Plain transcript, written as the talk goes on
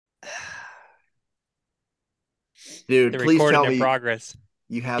Dude, The please recording tell in me progress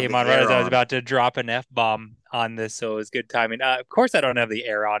you have came the on right air as I was on. about to drop an F bomb on this, so it was good timing. Of course, I don't have the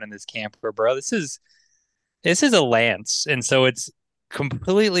air on in this camper, bro. This is a Lance, and so it's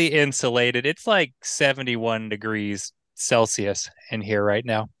completely insulated. It's like 71 degrees Celsius in here right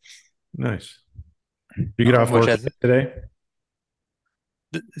now, Nice. You get Oh off my. which work has today?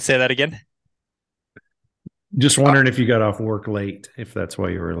 say that again. Just Uh, wondering if you got off work late, if that's why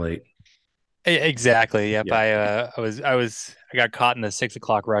you were late. Exactly. Yep. Yeah. I got caught in the 6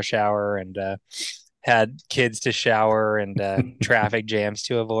 o'clock rush hour and had kids to shower and traffic jams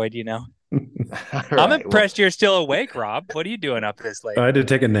to avoid. all I'm right. Well, impressed you're still awake, Rob. What are you doing up this late? I had to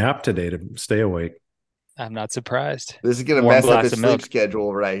take a nap today to stay awake. I'm not surprised. this is gonna Warm mess up glass his of sleep milk.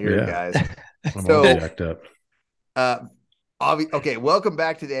 schedule right here, Yeah, guys. I'm all So, jacked up. uh, okay, welcome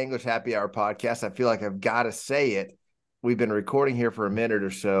back to the English Happy Hour podcast. I feel like I've got to say it. We've been recording here for a minute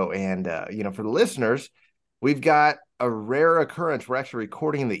or so, and for the listeners, we've got a rare occurrence. We're actually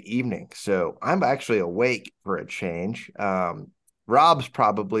recording in the evening, so I'm actually awake for a change. Rob's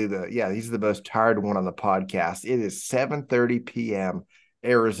probably he's the most tired one on the podcast. It is 7:30 p.m.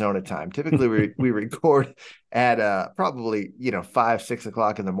 Arizona time. Typically, we record at probably 5-6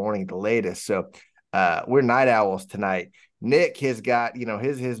 o'clock in the morning, the latest. So we're night owls tonight. Nick has got,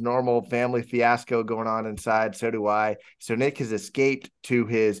 his normal family fiasco going on inside. So do I. So Nick has escaped to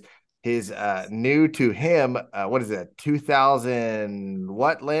his new to him, what is it, 2000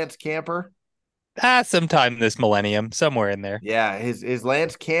 what Lance camper? Sometime this millennium, somewhere in there. Yeah, his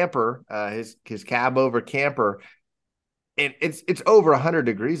Lance camper, his cab over camper. And it's over 100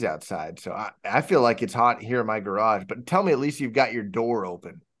 degrees outside. So I feel like it's hot here in my garage. But tell me, at least you've got your door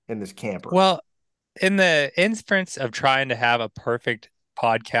open in this camper. Well, in the instance of trying to have a perfect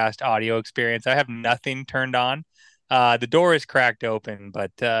podcast audio experience, I have nothing turned on. The door is cracked open,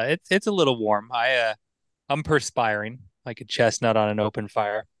 but it's a little warm. I'm perspiring like a chestnut on an open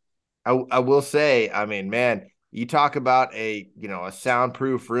fire. I will say, I mean, man, you talk about a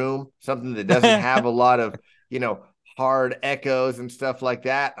soundproof room, something that doesn't have a lot of, you know, hard echoes and stuff like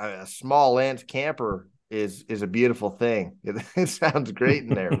that. A small Lance camper is a beautiful thing. It sounds great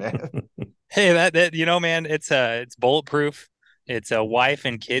in there, man. Hey, that man, it's bulletproof. It's a wife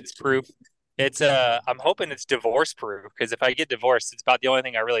and kids proof. I'm hoping it's divorce proof because if I get divorced, it's about the only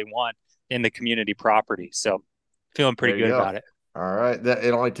thing I really want in the community property. So feeling pretty There you good go. about it. All right.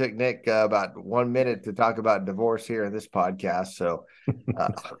 It only took Nick about 1 minute to talk about divorce here in this podcast. So uh,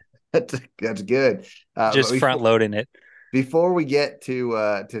 that's good. But Just front loading it. before we get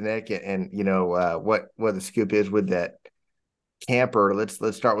to Nick and what the scoop is with that camper, let's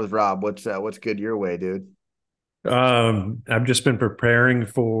start with Rob. What's good your way, dude? I've just been preparing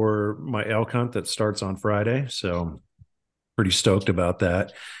for my elk hunt that starts on Friday, so pretty stoked about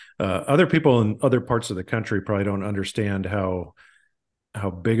that. Other people in other parts of the country probably don't understand how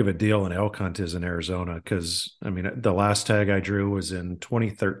big of a deal an elk hunt is in Arizona. Because I mean, the last tag I drew was in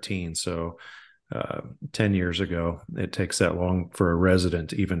 2013, so 10 years ago. It takes that long for a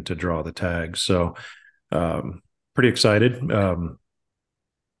resident even to draw the tag. So pretty excited.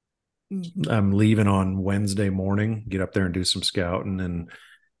 I'm leaving on Wednesday morning, get up there and do some scouting and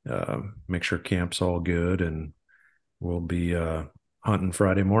make sure camp's all good. And we'll be hunting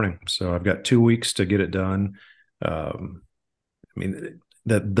Friday morning. So I've got 2 weeks to get it done. I mean,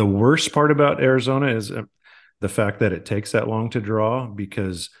 the worst part about Arizona is the fact that it takes that long to draw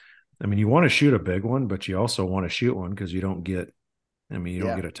because, I mean, you want to shoot a big one, but you also want to shoot one because you don't Yeah.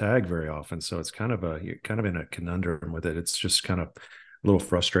 get a tag very often. So it's you're kind of in a conundrum with it. It's just kind of a little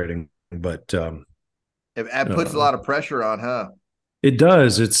frustrating, but It puts a uh, lot of pressure on, huh? it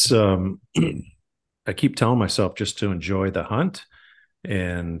does. It's I keep telling myself just to enjoy the hunt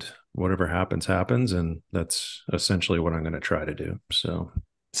and whatever happens, happens. And that's essentially what I'm going to try to do. So,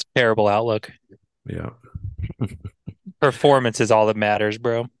 It's a terrible outlook. yeah. Performance is all that matters,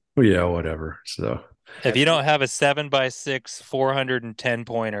 bro. Well, yeah, whatever. So, If you don't have a 7x6 410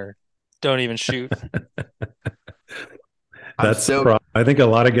 pointer, don't even shoot. I'm that's the stoked. problem. I think a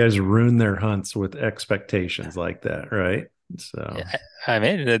lot of guys ruin their hunts with expectations like that, right? So, I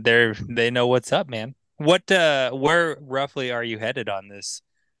mean, they know what's up, man. Where roughly are you headed on this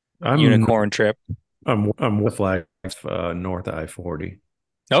I'm unicorn trip? I'm with like north I-40.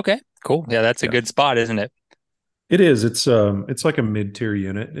 Okay, cool. Yeah, that's a Yeah, good spot, isn't it? it is. It's like a mid-tier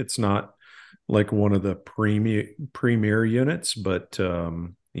unit. It's not like one of the premier units, but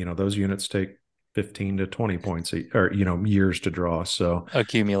those units take 15 to 20 points or years to draw. So,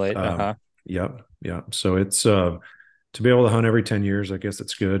 Accumulate. um, Uh-huh. yep, yeah. So it's to be able to hunt every 10 years, I guess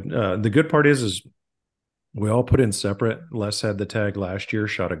it's good. The good part is we all put in separate. Les had the tag last year,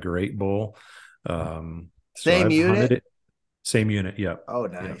 shot a great bull. So Same I've hunted unit? it. Same unit. Yep. Oh,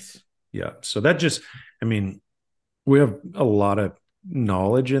 Yep. nice. Yeah. So that just, I mean, we have a lot of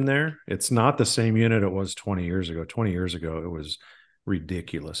knowledge in there. It's not the same unit it was 20 years ago. 20 years ago, it was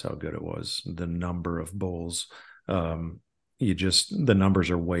ridiculous how good it was. The number of bulls. The numbers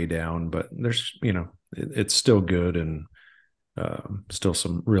are way down, but there's, it's still good, and still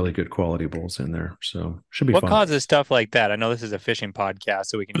some really good quality bulls in there. So should be What fun. causes stuff like that? I know this is a fishing podcast,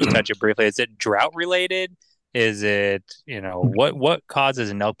 so we can just touch it briefly. Is it drought related? Is it, what causes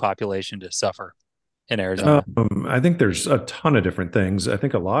an elk population to suffer in Arizona? I think there's a ton of different things. I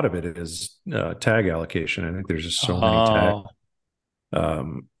think a lot of it is tag allocation. I think there's just so many tags.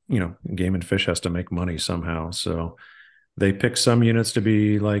 Oh, Game and Fish has to make money somehow. So they pick some units to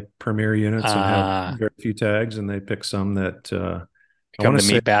be like premier units and have very few tags, and they pick some that I come want to to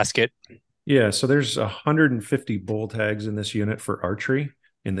say, meat basket. yeah. So there's 150 bull tags in this unit for archery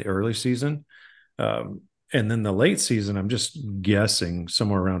in the early season. And then the late season, I'm just guessing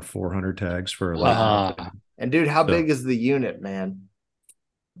somewhere around 400 tags for a late Ah, And dude, how So- big is the unit, man?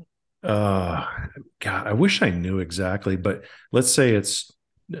 God, I wish I knew exactly, but let's say it's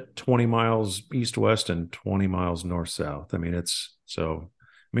 20 miles east west and 20 miles north south. I mean, it's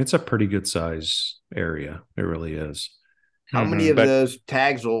a pretty good size area. It really is. How many of but those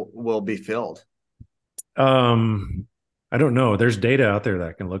tags will be filled? I don't know. There's data out there that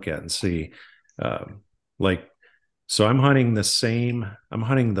I can look at and see. Like, so I'm hunting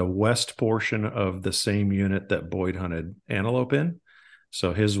the west portion of the same unit that Boyd hunted antelope in.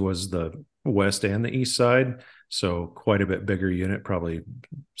 So his was the west and the east side. So quite a bit bigger unit, probably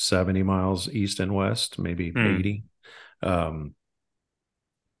 70 miles east and west, maybe 80. And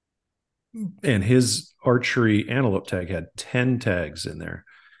his archery antelope tag had 10 tags in there,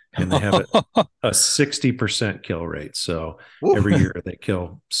 and they have a 60% kill rate. So every year they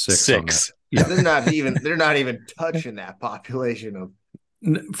kill six on that. Yeah. They're not even touching that population of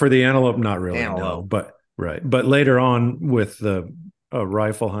For the antelope, not really, no. antelope. But right. But later on with the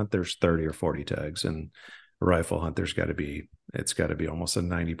rifle hunt, there's 30 or 40 tags, and a rifle hunt, it's got to be almost a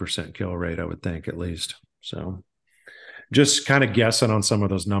 90% kill rate, I would think, at least. So just kind of guessing on some of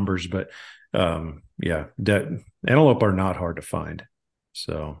those numbers, but antelope are not hard to find.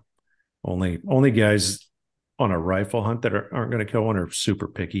 So only guys on a rifle hunt that aren't going to kill one are super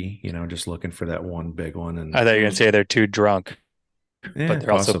picky, just looking for that one big one. And I thought you were going to say they're too drunk, but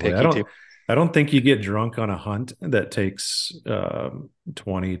they're also picky too. I don't think you get drunk on a hunt that takes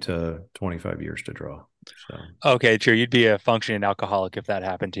 20 to 25 years to draw. So Okay, true. You'd be a functioning alcoholic if that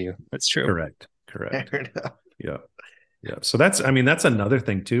happened to you. That's true. Correct. Yeah. Yeah. So that's another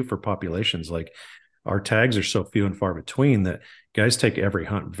thing too for populations. Like, our tags are so few and far between that guys take every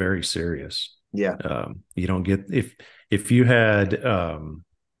hunt very serious. Yeah. You don't get, if you had a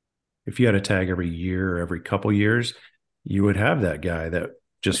tag every year or every couple years, you would have that guy that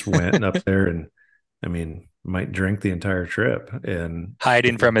just went up there and, might drink the entire trip and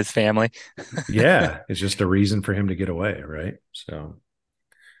hiding from his family. Yeah. It's just a reason for him to get away. Right. So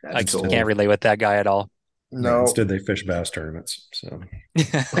I can't relate with that guy at all. No. Instead they fish bass tournaments. So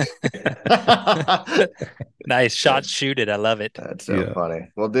Nice shot, shoot it. I love it. That's so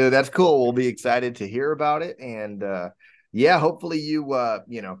funny. Well, dude, that's cool. We'll be excited to hear about it. And hopefully you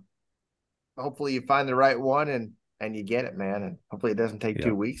hopefully you find the right one and you get it, man. And hopefully it doesn't take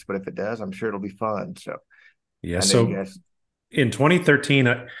 2 weeks, but if it does, I'm sure it'll be fun. So so in 2013,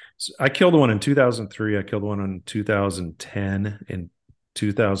 I killed one in 2003. I killed one in 2010. In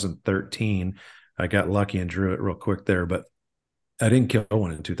 2013, I got lucky and drew it real quick there, but I didn't kill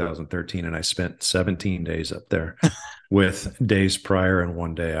one in 2013, and I spent 17 days up there with days prior and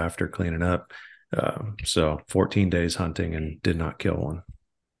 1 day after cleaning up. So 14 days hunting and did not kill one.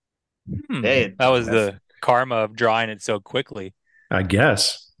 That was the karma of drawing it so quickly. I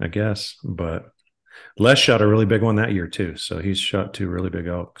guess, but Les shot a really big one that year too. So he's shot 2 really big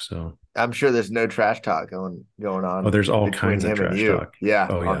elk. So I'm sure there's no trash talk going on. Oh, there's all kinds of trash talk. Yeah.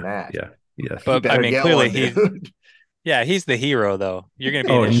 On that. Yeah. Yeah. But clearly he's the hero though. You're going to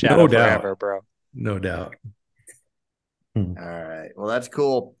be in his shadow forever, bro. No doubt. All right. Well, that's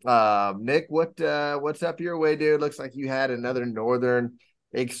cool. Nick, what's up your way, dude? Looks like you had another northern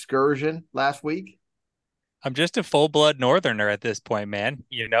excursion last week. I'm just a full-blood northerner at this point, man.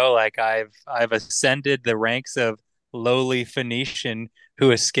 Like I've ascended the ranks of lowly Phoenician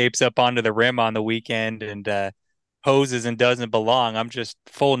who escapes up onto the rim on the weekend and hoses and doesn't belong. I'm just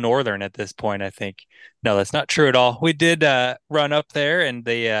full northern at this point, I think. No, that's not true at all. We did run up there in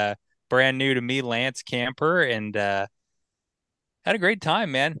the brand new to me Lance camper and had a great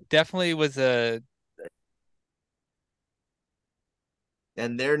time, man. Definitely was a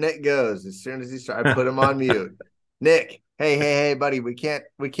And there Nick goes. As soon as he started, I put him on mute. Nick, hey, buddy, we can't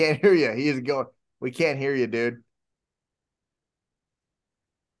hear you. He is going. We can't hear you, dude.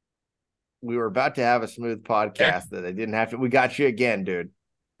 We were about to have a smooth podcast that they didn't have to. We got you again, dude.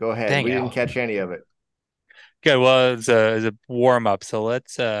 Go ahead. Dang we it. didn't catch any of it. Good. Well, it was a warm up, so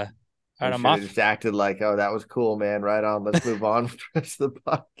let's I I'm should off. have just acted like, oh, that was cool, man. Right on. Let's move on with the rest of the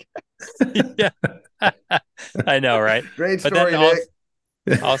podcast. Yeah. I know, right? Great But story, then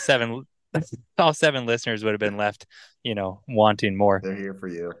Nick. all seven listeners would have been left, wanting more. They're here for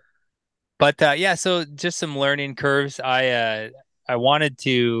you. But yeah, so just some learning curves. I wanted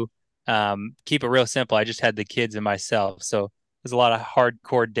to keep it real simple. I just had the kids and myself, so there's a lot of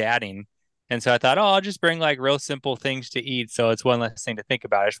hardcore dadding. And so I thought, oh, I'll just bring like real simple things to eat. So it's one less thing to think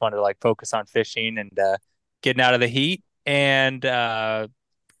about. I just wanted to like focus on fishing and getting out of the heat and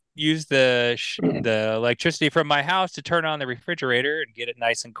use the electricity from my house to turn on the refrigerator and get it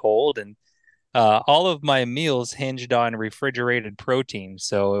nice and cold. And all of my meals hinged on refrigerated protein.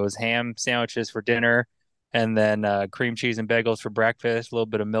 So it was ham sandwiches for dinner, and then cream cheese and bagels for breakfast, a little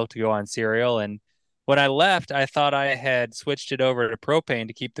bit of milk to go on cereal. And when I left, I thought I had switched it over to propane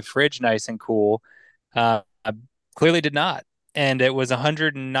to keep the fridge nice and cool. I clearly did not. And it was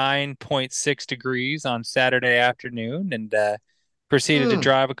 109.6 degrees on Saturday afternoon, and proceeded to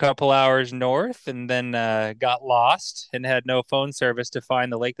drive a couple hours north, and then got lost and had no phone service to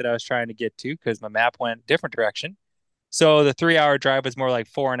find the lake that I was trying to get to because my map went a different direction. So the 3 hour drive was more like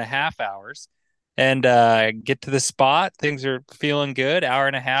 4.5 hours. And get to the spot. Things are feeling good. Hour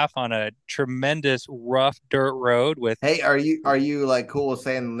and a half on a tremendous rough dirt road with. Hey, are you like cool with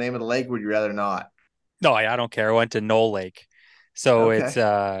saying the name of the lake? Would you rather not? No, I don't care. I went to Knoll Lake. So Okay.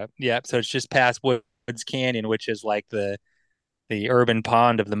 it's so it's just past Woods Canyon, which is like the urban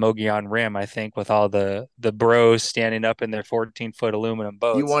pond of the Mogollon Rim, I think, with all the bros standing up in their 14-foot aluminum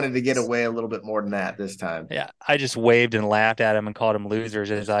boats. You wanted to get away a little bit more than that this time. Yeah, I just waved and laughed at them and called them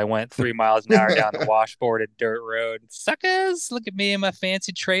losers as I went 3 miles an hour down the washboarded dirt road. Suckers, look at me in my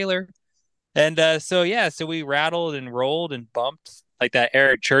fancy trailer. And so we rattled and rolled and bumped like that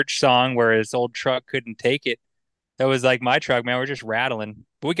Eric Church song where his old truck couldn't take it. That was like my truck, man. We're just rattling.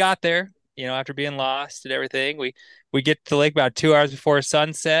 But we got there, after being lost and everything. We get to the lake about 2 hours before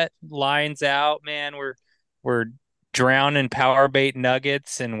sunset. Lines out, man. We're drowning power bait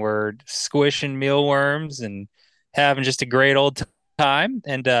nuggets and we're squishing mealworms and having just a great old time.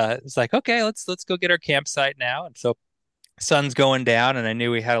 And it's like, okay, let's go get our campsite now. And so sun's going down, and I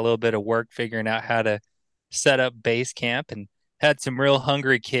knew we had a little bit of work figuring out how to set up base camp, and had some real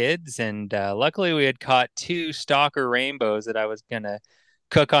hungry kids. And luckily we had caught 2 stalker rainbows that I was going to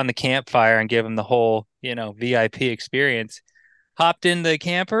cook on the campfire and give them the whole, VIP experience. Hopped in the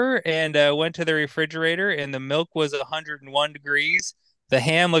camper and went to the refrigerator, and the milk was 101 degrees. The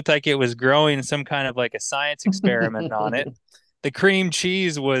ham looked like it was growing some kind of like a science experiment on it. The cream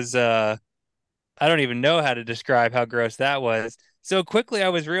cheese was, I don't even know how to describe how gross that was. So quickly I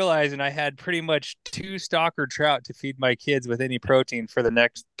was realizing I had pretty much 2 stalker trout to feed my kids with any protein for the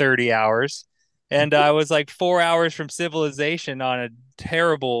next 30 hours. And I was like 4 hours from civilization on a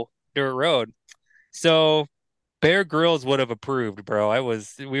terrible dirt road. So Bear Grylls would have approved, bro.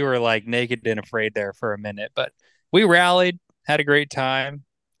 We were like naked and afraid there for a minute, but we rallied, had a great time.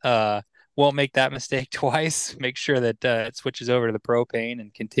 Won't make that mistake twice. Make sure that it switches over to the propane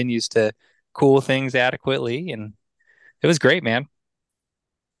and continues to cool things adequately. And it was great, man.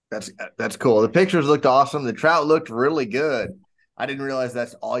 That's cool. The pictures looked awesome. The trout looked really good. I didn't realize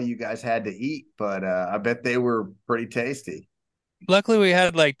that's all you guys had to eat, but I bet they were pretty tasty. Luckily, we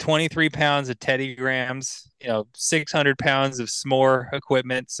had like 23 pounds of Teddy Grams, 600 pounds of s'more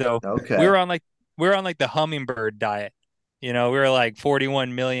equipment. So okay. we were on like the hummingbird diet. We were like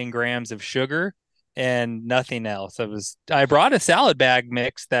 41 million grams of sugar and nothing else. I brought a salad bag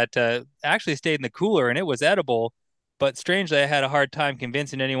mix that actually stayed in the cooler, and it was edible. But strangely, I had a hard time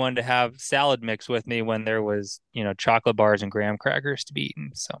convincing anyone to have salad mix with me when there was, chocolate bars and graham crackers to be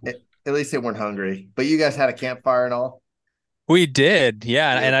eaten. So at least they weren't hungry. But you guys had a campfire and all? We did,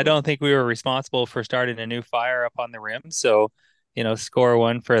 yeah. And I don't think we were responsible for starting a new fire up on the rim. So, score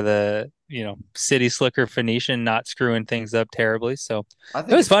one for the, City Slicker Phoenician not screwing things up terribly. So I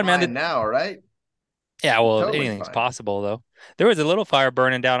think it was fun, fine man. Now, right? Yeah, well, Totally anything's fine. possible, though. There was a little fire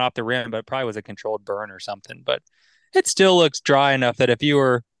burning down off the rim, but it probably was a controlled burn or something. But it still looks dry enough that if you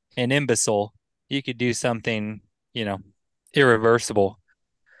were an imbecile, you could do something, irreversible.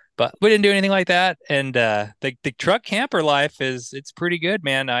 But we didn't do anything like that. And the truck camper life it's pretty good,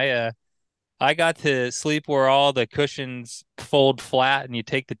 man. I got to sleep where all the cushions fold flat and you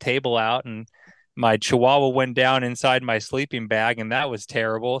take the table out, and my Chihuahua went down inside my sleeping bag, and that was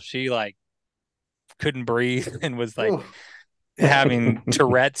terrible. She like couldn't breathe and was like Ooh. having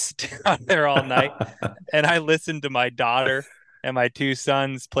Tourette's down there all night. And I listened to my daughter and my two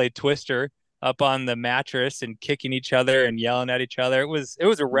sons play Twister up on the mattress and kicking each other and yelling at each other. It was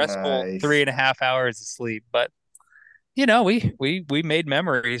a restful Nice. 3.5 hours of sleep, but you know, we made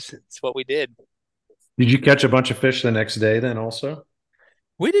memories. It's what we did. Did you catch a bunch of fish the next day then also?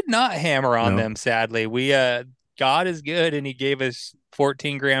 We did not hammer on No. them, sadly. We God is good, and he gave us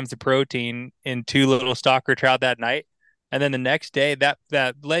 14 grams of protein in two little stalker trout that night. And then the next day,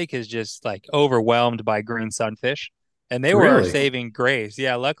 that lake is just like overwhelmed by green sunfish, and they were our Really? saving grace.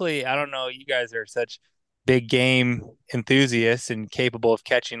 Yeah, luckily, I don't know, you guys are such big game enthusiasts and capable of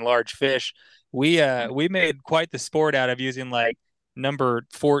catching large fish. We made quite the sport out of using like number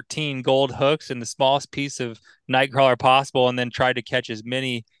 14 gold hooks and the smallest piece of nightcrawler possible, and then tried to catch as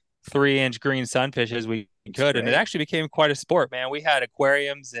many 3-inch green sunfish as we It's could. And it great. actually became quite a sport, man. We had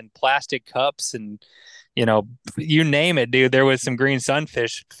aquariums and plastic cups and, you know, you name it, dude. There was some green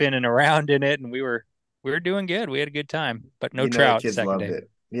sunfish finning around in it, and we were doing good. We had a good time, but no You know the trout kids second loved day. it.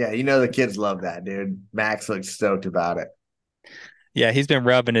 Yeah, you know the kids love that, dude. Max looks stoked about it. Yeah, he's been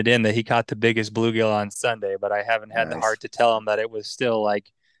rubbing it in that he caught the biggest bluegill on Sunday, but I haven't had the Nice. heart to tell him that it was still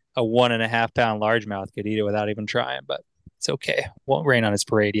like a 1.5 pound largemouth could eat it without even trying. But it's okay. Won't rain on his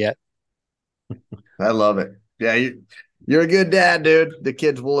parade yet. I love it. Yeah, you're a good dad, dude. The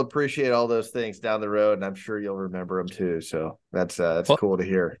kids will appreciate all those things down the road, and I'm sure you'll remember them too. So that's Well, cool to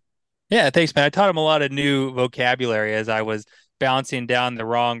hear. yeah, thanks, man. I taught him a lot of new vocabulary as I was bouncing down the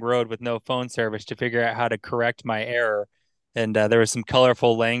wrong road with no phone service to figure out how to correct my error. And there was some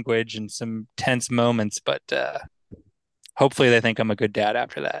colorful language and some tense moments, but hopefully they think I'm a good dad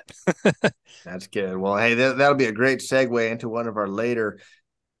after that. That's good. Well, hey, that'll be a great segue into one of our later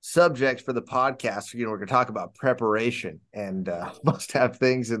subjects for the podcast. We're going to talk about preparation and must have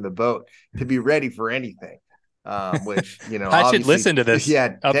things in the boat to be ready for anything. Which I should obviously, listen to this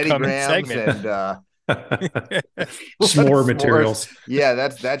yeah, Teddy upcoming Grahams segment. and S'more s'mores. materials. Yeah,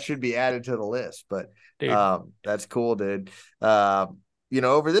 that should be added to the list. But Dude, that's cool, dude.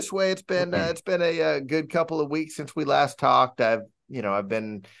 Over this way, it's been a good couple of weeks since we last talked. I've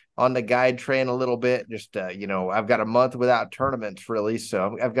been on the guide train a little bit. Just I've got a month without tournaments really,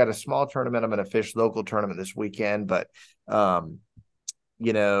 so I've got a small tournament. I'm going to fish local tournament this weekend, but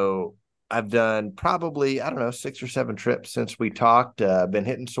you know. I've done probably, I don't know, 6 or 7 trips since we talked. Been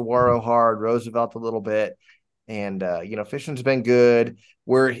hitting Saguaro hard, Roosevelt a little bit. And, fishing's been good.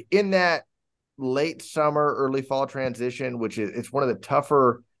 We're in that late summer, early fall transition, which it's one of the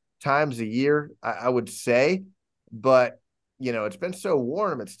tougher times of year, I would say. But, it's been so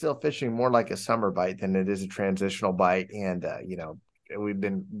warm, it's still fishing more like a summer bite than it is a transitional bite. And, we've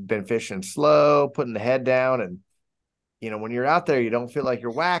been fishing slow, putting the head down. And, when you're out there, you don't feel like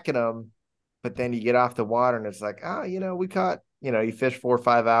you're whacking them. But then you get off the water and it's like, we caught, you fish 4 or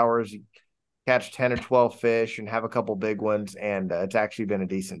 5 hours, you catch 10 or 12 fish and have a couple big ones. And it's actually been a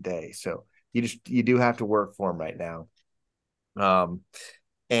decent day. So you do have to work for them right now.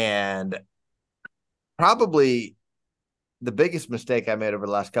 And probably the biggest mistake I made over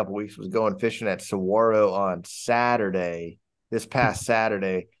the last couple of weeks was going fishing at Saguaro on this past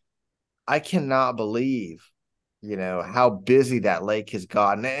Saturday. I cannot believe how busy that lake has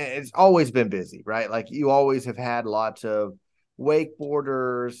gotten. It's always been busy, right? Like you always have had lots of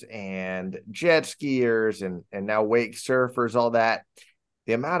wakeboarders and jet skiers and now wake surfers, all that.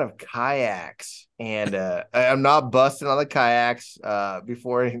 The amount of kayaks and I'm not busting on the kayaks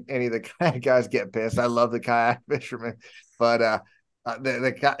before any of the kayak guys get pissed. I love the kayak fishermen, but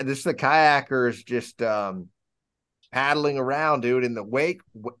the kayakers just paddling around, dude, in the wake.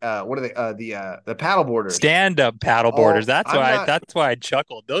 What are they? The paddle boarders. stand-up paddle boarders. Oh, That's why I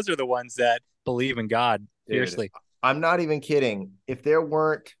chuckled. Those are the ones that believe in God dude, fiercely. I'm not even kidding. If there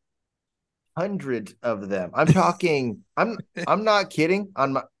weren't hundreds of them, I'm talking. I'm not kidding.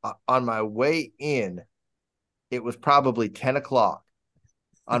 On my way in, it was probably 10 o'clock.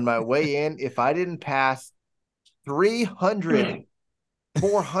 On my way in, if I didn't pass 300,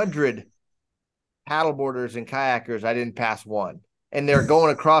 400 paddleboarders and kayakers, I didn't pass one. And they're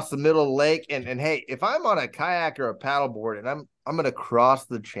going across the middle of the lake. And hey, if I'm on a kayak or a paddleboard and I'm going to cross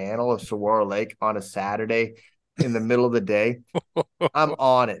the channel of Saguaro Lake on a Saturday in the middle of the day, I'm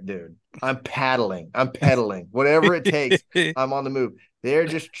on it, dude. I'm pedaling, whatever it takes. I'm on the move. They're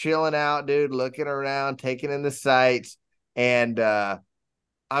just chilling out, dude, looking around, taking in the sights. And,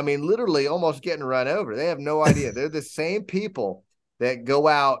 literally almost getting run over. They have no idea. They're the same people that go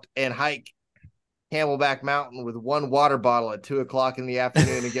out and hike Camelback Mountain with one water bottle at 2:00 in the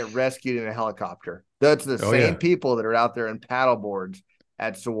afternoon and get rescued in a helicopter. That's the same people that are out there in paddle boards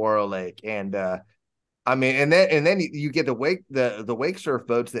at Saguaro Lake. And I mean, and then you get the wake surf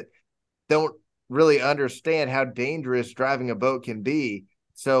boats that don't really understand how dangerous driving a boat can be.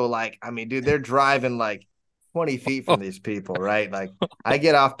 So like, I mean, dude, they're driving like 20 feet from these people, right? Like I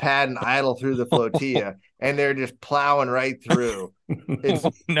get off pad and idle through the flotilla and they're just plowing right through.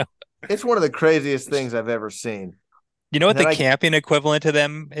 It's one of the craziest things I've ever seen. You know what the camping equivalent to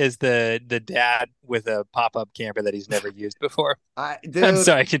them is? The dad with a pop-up camper that he's never used before. Dude, I'm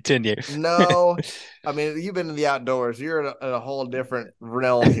sorry, continue. No, I mean, you've been in the outdoors. You're in a whole different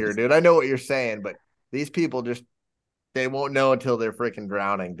realm here, dude. I know what you're saying, but these people just, they won't know until they're freaking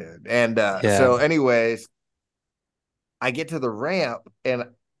drowning, dude. And so anyways, I get to the ramp, and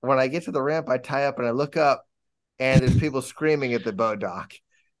when I get to the ramp, I tie up and I look up, and there's people screaming at the boat dock.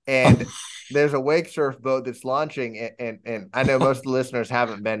 And there's a wake surf boat that's launching, and I know most of the listeners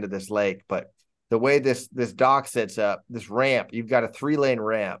haven't been to this lake, but the way this dock sets up, this ramp, you've got a 3-lane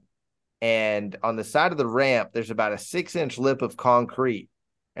ramp, and on the side of the ramp, there's about a 6-inch lip of concrete,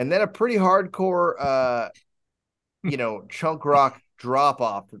 and then a pretty hardcore, chunk rock drop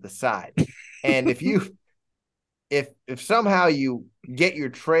off to the side. And if somehow you get your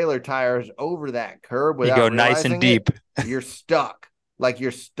trailer tires over that curb without you go nice and deep, you're stuck. Like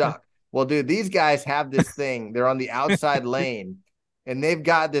you're stuck. Well, dude, these guys have this thing. They're on the outside lane, and they've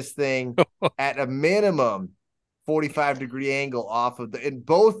got this thing at a minimum 45-degree angle off of it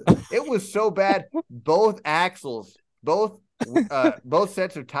was so bad. Both axles, both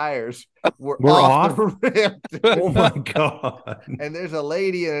sets of tires were off the ramp. Oh my God. And there's a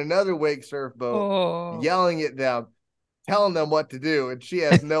lady in another wake surf boat yelling at them, telling them what to do, and she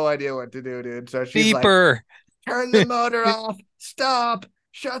has no idea what to do, dude. So she's like, turn the motor off, stop,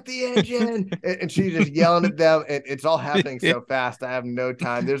 shut the engine. And she's just yelling at them, and it's all happening so fast. I have no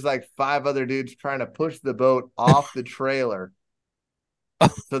time. There's like 5 other dudes trying to push the boat off the trailer.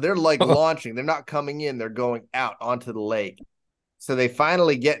 So they're like launching. They're not coming in. They're going out onto the lake. So they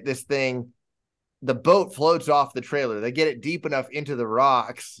finally get this thing. The boat floats off the trailer. They get it deep enough into the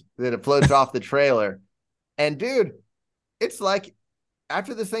rocks that it floats off the trailer. And dude, it's like,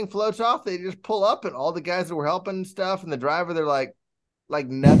 after this thing floats off, they just pull up, and all the guys that were helping and stuff, and the driver, they're like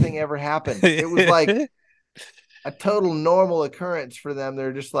nothing ever happened. It was like a total normal occurrence for them.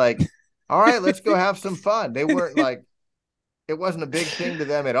 They're just like, all right, let's go have some fun. They weren't like, it wasn't a big thing to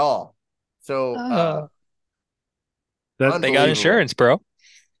them at all. So they got insurance, bro.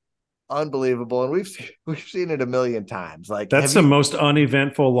 Unbelievable. And we've seen it a million times. Like, that's the most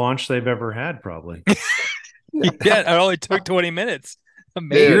uneventful launch they've ever had, probably. Yeah, it only took 20 minutes.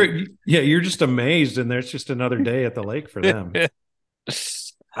 Amazing. You're just amazed, and there's just another day at the lake for them.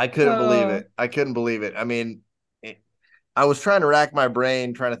 I couldn't believe it. I mean, I was trying to rack my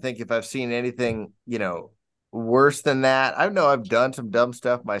brain, trying to think if I've seen anything, worse than that. I know I've done some dumb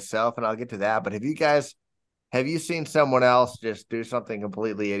stuff myself, and I'll get to that. But have you seen someone else just do something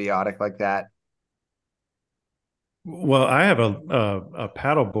completely idiotic like that? Well, I have a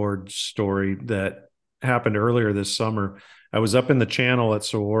paddleboard story that happened earlier this summer. I was up in the channel at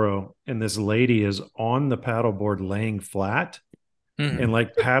Saguaro, and this lady is on the paddleboard laying flat and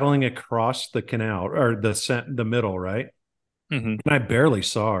like paddling across the canal or the middle, right? And I barely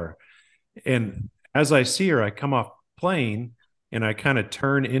saw her. And as I see her, I come off plane and I kind of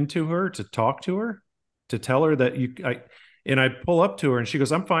turn into her to talk to her, to tell her that I pull up to her, and she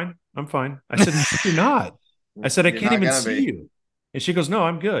goes, I'm fine. I said, no, you're not. I said, I can't even see you. And she goes, no,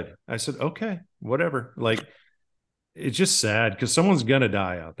 I'm good. I said, okay, whatever. Like, it's just sad because someone's going to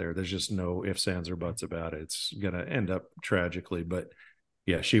die out there. There's just no ifs, ands, or buts about it. It's going to end up tragically. But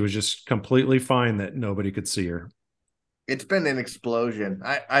yeah, she was just completely fine that nobody could see her. It's been an explosion.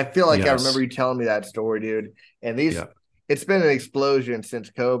 I feel like I remember you telling me that story, dude. And it's been an explosion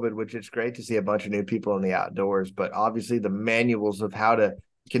since COVID, which it's great to see a bunch of new people in the outdoors. But obviously the manuals of how to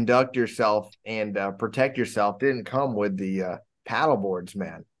conduct yourself and protect yourself didn't come with the paddle boards,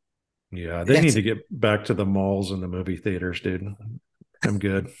 man. Yeah, they need to get back to the malls and the movie theaters, dude. I'm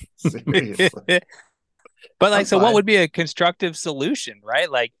good. Seriously. But like, so what would be a constructive solution,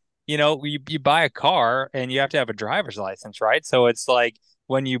 right? Like, you buy a car and you have to have a driver's license, right? So it's like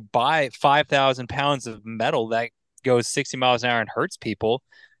when you buy 5,000 pounds of metal that goes 60 miles an hour and hurts people,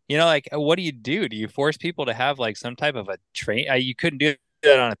 like, what do? Do you force people to have like some type of a train? You couldn't do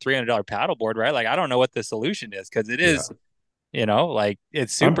that on a $300 paddleboard, right? Like, I don't know what the solution is, because it is. Like,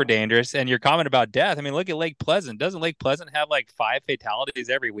 it's super dangerous. And your comment about death, I mean, look at Lake Pleasant. Doesn't Lake Pleasant have like 5 fatalities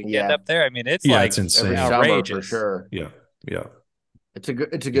every weekend up there? I mean, it's like it's insane. Every summer, for sure. Yeah. It's a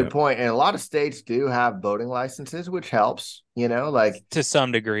good point. And a lot of states do have boating licenses, which helps, like to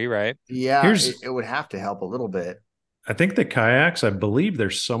some degree, right? yeah, it would have to help a little bit. I think the kayaks, I believe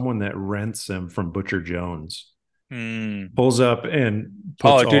there's someone that rents them from Butcher Jones. Pulls up and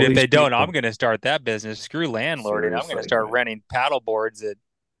puts dude, if they don't, people, I'm going to start that business. Screw landlording. I'm going to start renting paddle boards at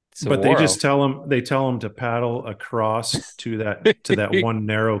Saguaro. But they tell them to paddle across to that one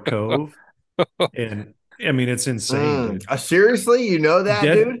narrow cove. And I mean, it's insane. Dude. Seriously? You know that,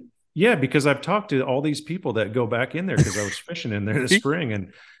 dude? Yeah, because I've talked to all these people that go back in there because I was fishing in there this spring,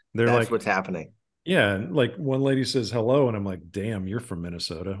 and that's like, what's happening. Yeah, like one lady says hello, and I'm like, "Damn, you're from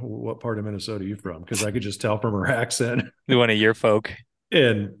Minnesota. What part of Minnesota are you from?" Because I could just tell from her accent. One of your folk.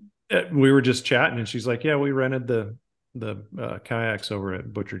 And we were just chatting, and she's like, "Yeah, we rented the kayaks over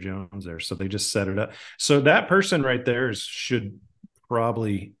at Butcher Jones there, so they just set it up." So that person right there should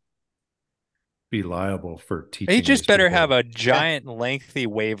probably be liable for teaching. He just better have a giant, lengthy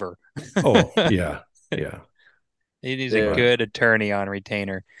waiver. Oh yeah. He needs a good attorney on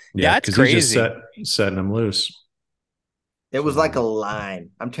retainer. Yeah, that's crazy. He's setting them loose. It was like a line.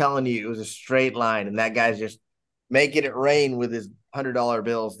 I'm telling you, it was a straight line, and that guy's just making it rain with his $100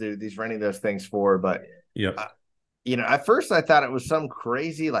 bills, dude. He's renting those things for. But at first I thought it was some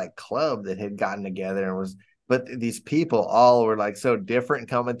crazy like club that had gotten together and was. But these people all were like so different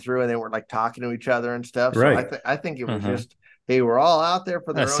coming through, and they were like talking to each other and stuff. Right. So I think it was just they were all out there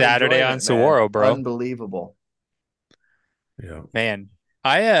for their own Saturday on Saguaro, bro. Unbelievable. Yeah, man.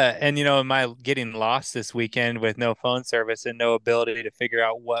 Am I getting lost this weekend with no phone service and no ability to figure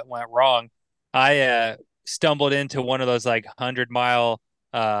out what went wrong? I stumbled into one of those like 100-mile,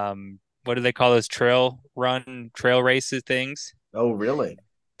 what do they call those trail races things? Oh, really?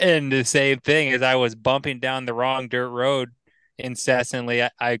 And the same thing as I was bumping down the wrong dirt road incessantly,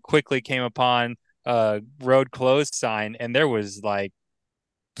 I quickly came upon a road closed sign, and there was like,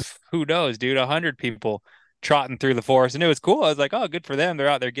 who knows, dude, 100 people trotting through the forest, and it was cool. I was like, oh, good for them. They're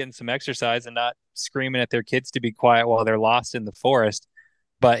out there getting some exercise and not screaming at their kids to be quiet while they're lost in the forest.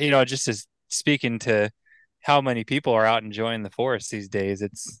 But just as speaking to how many people are out enjoying the forest these days,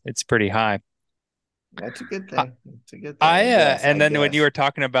 it's pretty high. That's a good thing. It's a good thing. When you were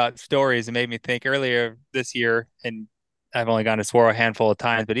talking about stories, it made me think earlier this year, and I've only gone to Saguaro a handful of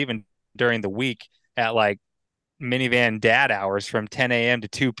times, but even during the week at like minivan dad hours from 10 a.m. to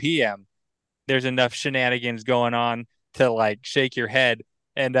 2 p.m., there's enough shenanigans going on to like shake your head.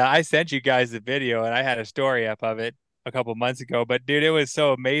 And I sent you guys the video, and I had a story up of it a couple months ago. But dude, it was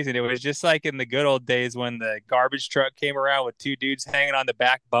so amazing. It was just like in the good old days when the garbage truck came around with two dudes hanging on the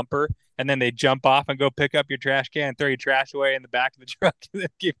back bumper, and then they jump off and go pick up your trash can, throw your trash away in the back of the truck, and then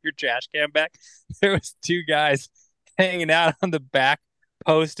give your trash can back. There was two guys hanging out on the back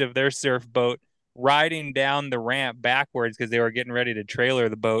post of their surf boat, riding down the ramp backwards because they were getting ready to trailer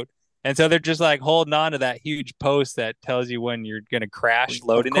the boat. And so they're just like holding on to that huge post that tells you when you're going to crash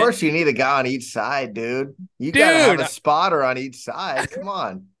loading it. Of course, you need a guy on each side, dude. You got to have a spotter on each side. Come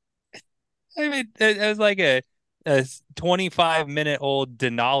on. I mean, it was like a 25-minute-old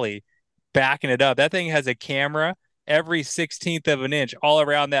Denali backing it up. That thing has a camera every 16th of an inch all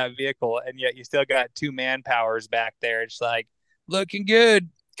around that vehicle, and yet you still got two manpowers back there. It's like, looking good.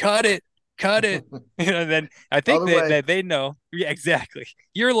 Cut it. And then I think that they know. Yeah, exactly.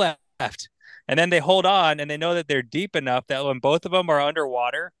 You're left. And then they hold on, and they know that they're deep enough that when both of them are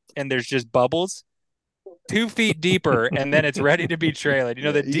underwater and there's just bubbles 2 feet deeper, and then it's ready to be trailing. The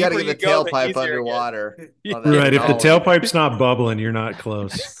you deeper gotta get the tailpipe underwater. Right. If the tailpipe's not bubbling, you're not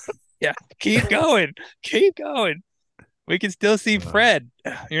close. Yeah. Keep going. We can still see Fred.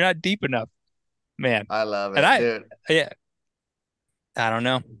 You're not deep enough, man. I love it, dude. Yeah. I don't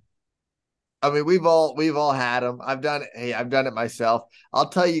know. I mean, we've all had them. I've done it. Hey, I've done it myself. I'll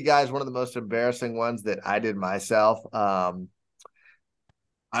tell you guys one of the most embarrassing ones that I did myself. I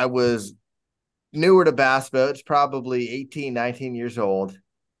was newer to bass boats, probably 18, 19 years old.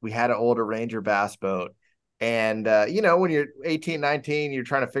 We had an older Ranger bass boat. And, when you're 18, 19, you're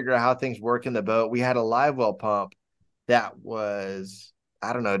trying to figure out how things work in the boat. We had a live well pump that was,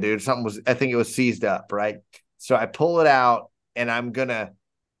 I don't know, dude, I think it was seized up, right? So I pull it out, and I'm going to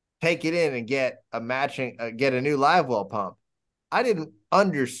take it in and get a new live well pump. I didn't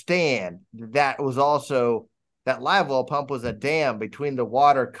understand that live well pump was a dam between the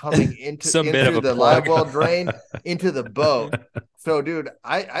water coming into the live well drain into the boat. So, dude,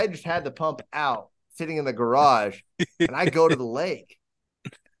 I just had the pump out sitting in the garage, and I go to the lake,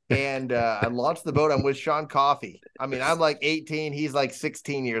 and I launched the boat. I'm with Sean Coffey. I mean, I'm like 18. He's like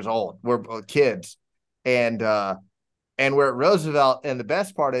 16 years old. We're both kids. And we're at Roosevelt, and the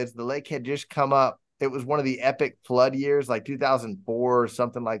best part is the lake had just come up it was one of the epic flood years, like 2004 or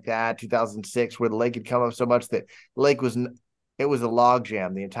something like that, 2006, where the lake had come up so much that the lake it was a log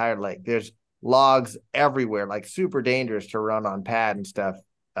jam, the entire lake. There's logs everywhere, like super dangerous to run on pad and stuff.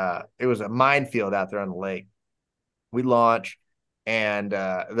 It was a minefield out there on the lake. We launch, and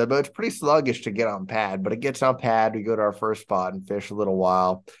the boat's pretty sluggish to get on pad, but it gets on pad. We go to our first spot and fish a little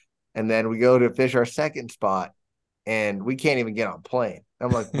while, and then we go to fish our second spot, and we can't even get on plane. I'm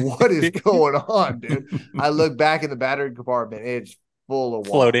like, what is going on, dude? I look back in the battery compartment, it's full of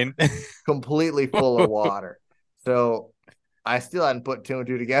water, Floating. completely full of water. So I still hadn't put two and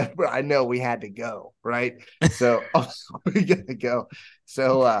two together, but I know we had to go, right? So we got to go.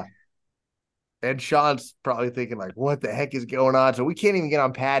 So and Sean's probably thinking, like, what the heck is going on? So we can't even get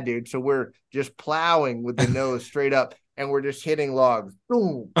on pad, dude. So we're just plowing with the nose straight up, and we're just hitting logs.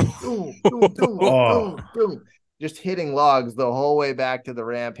 Boom, boom, boom, boom, boom, boom. Just hitting logs the whole way back to the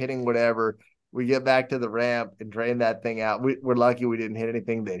ramp, hitting whatever. We get back to the ramp and drain that thing out. We're lucky we didn't hit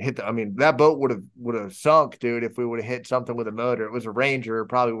anything that hit I mean, that boat would have sunk, dude, if we would have hit something with a motor. It was a Ranger, it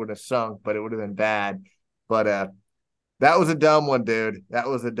probably would have sunk, but it would have been bad. But that was a dumb one, dude. That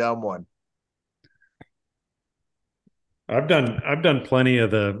was a dumb one. I've done plenty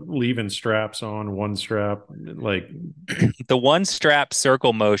of the leaving straps on one strap. Like The one strap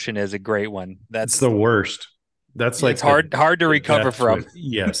circle motion is a great one. That's the worst. That's like it's hard to recover from.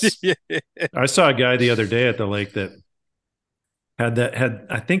 Yes. I saw a guy the other day at the lake that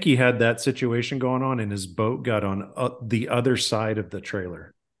I think he had that situation going on, and his boat got on the other side of the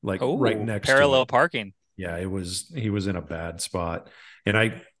trailer, like right next to parallel parking. Yeah, he was in a bad spot. And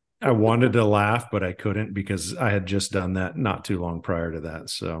I wanted to laugh, but I couldn't because I had just done that not too long prior to that.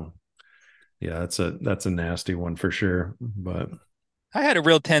 So yeah, that's a nasty one for sure. But I had a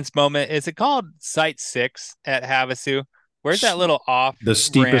real tense moment. Is it called Site 6 at Havasu? Where's that little off the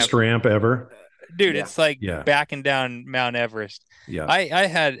steepest ramp ever? Dude, it's like backing down Mount Everest. Yeah.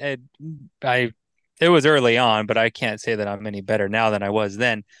 It was early on, but I can't say that I'm any better now than I was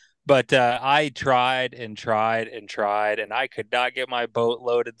then. But I tried and tried and tried, and I could not get my boat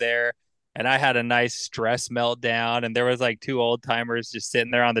loaded there. And I had a nice stress meltdown, and there was like two old timers just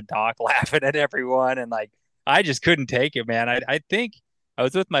sitting there on the dock laughing at everyone. And like, I just couldn't take it, man. I think I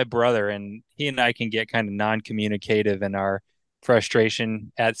was with my brother, and he and I can get kind of non-communicative in our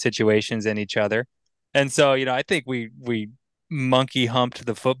frustration at situations and each other. And so, I think we monkey humped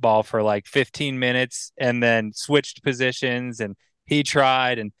the football for like 15 minutes and then switched positions, and he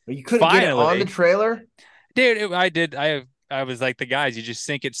tried, and you couldn't get it on the trailer, dude. I was like the guys, you just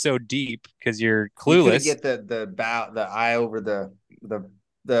sink it so deep because you're clueless. You get the eye over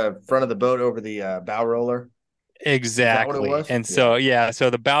the front of the boat over the bow roller. Exactly. And so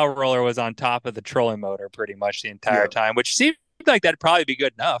the bow roller was on top of the trolling motor pretty much the entire time, which seemed like that'd probably be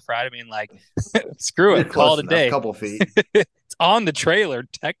good enough, right? I mean, like, screw it, call it a day. A couple feet. It's on the trailer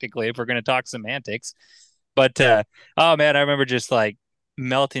technically, if we're going to talk semantics. But oh man, I remember just like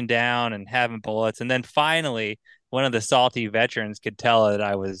melting down and having bullets, and then finally one of the salty veterans could tell that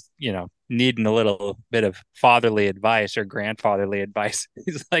I was, needing a little bit of fatherly advice or grandfatherly advice.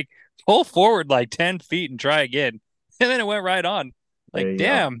 He's like, pull forward like 10 feet and try again. And then it went right on. Like,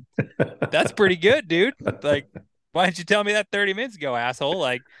 damn, that's pretty good, dude. Like, why didn't you tell me that 30 minutes ago, asshole?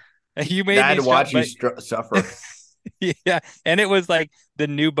 Like, you made me watch you suffer. Yeah. And it was like the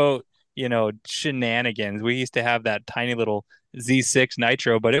new boat, shenanigans. We used to have that tiny little Z6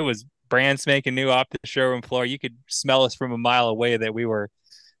 Nitro, but it was brand spanking new off the showroom floor. You could smell us from a mile away that we were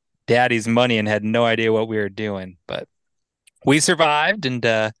daddy's money and had no idea what we were doing. But we survived and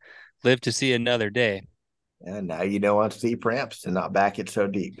lived to see another day. And now you know on steep ramps to not back it so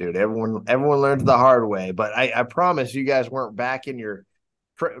deep, dude. Everyone learns the hard way. But I promise you guys weren't backing your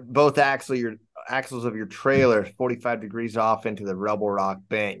both axles of your trailer 45 degrees off into the rubble rock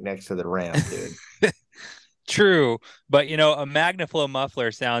bank next to the ramp, dude. True, but a MagnaFlow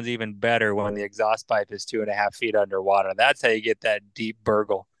muffler sounds even better when the exhaust pipe is 2.5 feet underwater. That's how you get that deep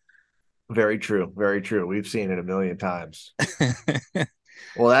burgle. Very true. Very true. We've seen it a million times.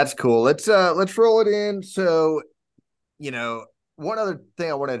 Well, that's cool. Let's roll it in. So, one other thing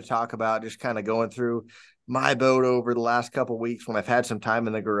I wanted to talk about, just kind of going through my boat over the last couple of weeks when I've had some time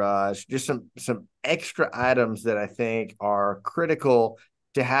in the garage, just some extra items that I think are critical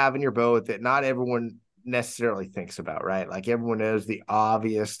to have in your boat that not everyone necessarily thinks about, right? Like everyone knows the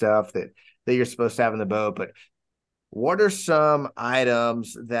obvious stuff that you're supposed to have in the boat, but what are some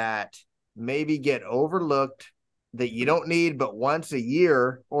items that maybe get overlooked that you don't need, but once a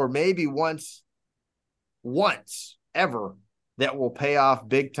year, or maybe once ever, that will pay off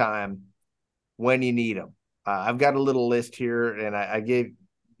big time when you need them? I've got a little list here, and I gave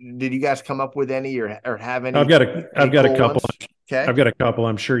did you guys come up with any or have any? I've got a couple. Ones? Okay. I've got a couple.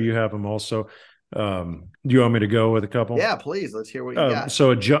 I'm sure you have them also. Do you want me to go with a couple? Yeah, please. Let's hear what you got.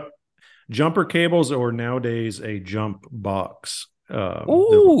 So jumper cables, or nowadays a jump box.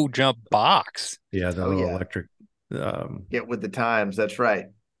 Jump box. Yeah, the little electric. Get with the times. That's right.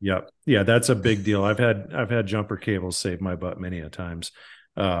 Yep. Yeah, that's a big deal. I've had jumper cables save my butt many a times.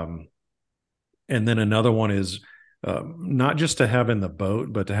 And then another one is not just to have in the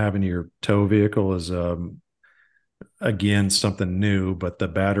boat, but to have in your tow vehicle is again something new, but the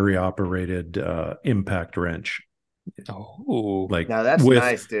battery operated impact wrench. Oh, like now that's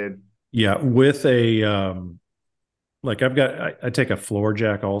nice, dude. Yeah, with a like I take a floor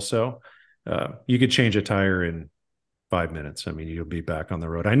jack also. You could change a tire in 5 minutes. I mean, you'll be back on the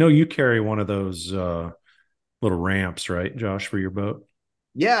road. I know you carry one of those little ramps, right, Josh, for your boat?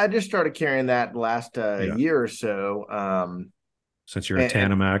 Yeah, I just started carrying that last year or so. Since you're a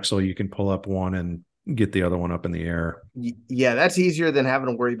tandem axle, you can pull up one and get the other one up in the air. Yeah, that's easier than having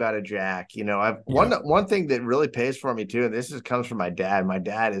to worry about a jack. You know, one thing that really pays for me too, and comes from my dad. My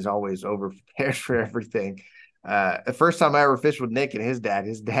dad is always over prepared for everything. The first time I ever fished with Nick and his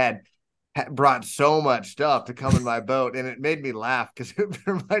dad brought so much stuff to come in my boat, and it made me laugh because it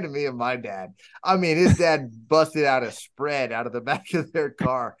reminded me of my dad. I mean, his dad busted out a spread out of the back of their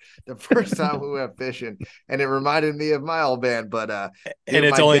car the first time we went fishing, and it reminded me of my old man. But and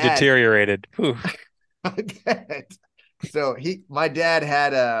it's only deteriorated. I bet. So my dad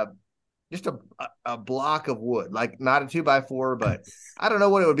had just a block of wood, like not a 2x4, but I don't know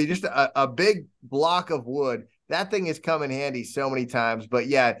what it would be, just a big block of wood. That thing has come in handy so many times. But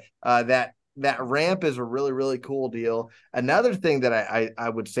yeah, that ramp is a really, really cool deal. Another thing that I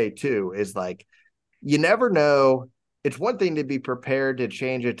would say too is, like, you never know. It's one thing to be prepared to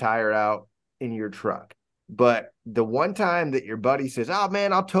change a tire out in your truck, but the one time that your buddy says, "Oh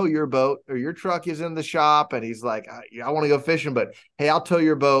man, I'll tow your boat," or your truck is in the shop and he's like, "I want to go fishing, but hey, I'll tow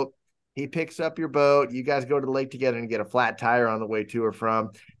your boat." He picks up your boat. You guys go to the lake together and get a flat tire on the way to or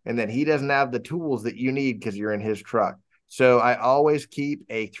from. And then he doesn't have the tools that you need because you're in his truck. So I always keep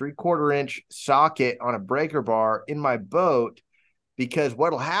a 3/4 inch socket on a breaker bar in my boat, because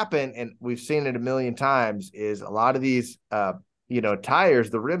what'll happen, and we've seen it a million times, is a lot of these, tires,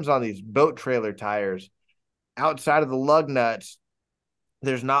 the rims on these boat trailer tires, outside of the lug nuts,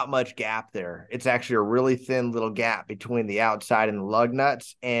 there's not much gap there. It's actually a really thin little gap between the outside and the lug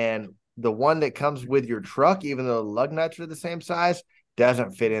nuts. And the one that comes with your truck, even though the lug nuts are the same size,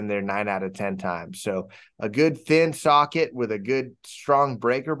 doesn't fit in there 9 out of 10 times. So a good thin socket with a good strong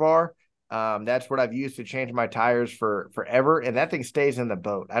breaker bar, that's what I've used to change my tires for forever. And that thing stays in the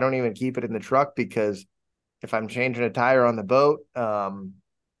boat. I don't even keep it in the truck, because if I'm changing a tire on the boat,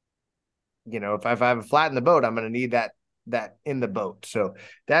 if I have a flat in the boat, I'm going to need that in the boat. So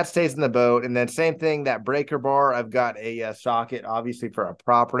that stays in the boat. And then same thing, that breaker bar, I've got a socket, obviously, for a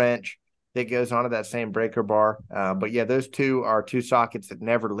prop wrench that goes onto that same breaker bar. But yeah, those two are two sockets that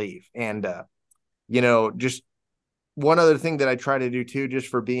never leave. And, just one other thing that I try to do too, just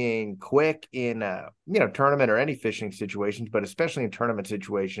for being quick in, tournament or any fishing situations, but especially in tournament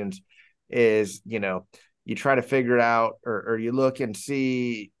situations, is, you try to figure it out, or you look and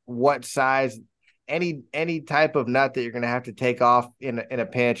see what size, any type of nut that you're going to have to take off in a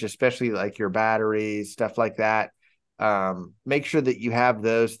pinch, especially like your batteries, stuff like that. Make sure that you have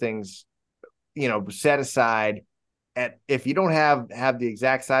those things, set aside. If you don't have the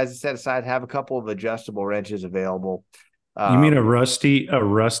exact size set aside, have a couple of adjustable wrenches available. You mean a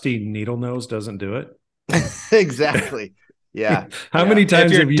rusty needle nose doesn't do it? Exactly. Yeah. How many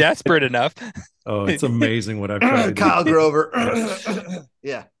times if you're desperate enough? Oh, it's amazing what I've tried. Kyle Grover.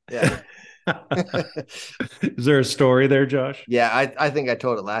 Yeah. Is there a story there, Josh? Yeah, I think I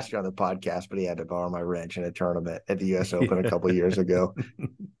told it last year on the podcast, but he had to borrow my wrench in a tournament at the U.S. Open a couple of years ago.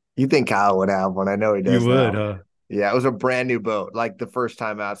 You think Kyle would have one? I know he does. You would, huh? Yeah, it was a brand new boat, like the first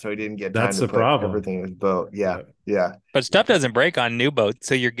time out, so he didn't get time to put everything in his boat. Yeah. But stuff doesn't break on new boats,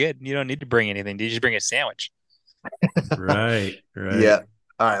 so you're good. You don't need to bring anything. You just bring a sandwich. Right. Yeah.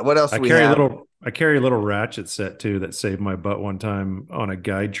 All right. What else? I carry a little ratchet set too that saved my butt one time on a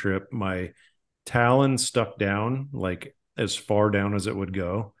guide trip. My talon stuck down, like as far down as it would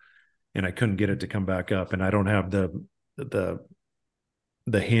go, and I couldn't get it to come back up. And I don't have the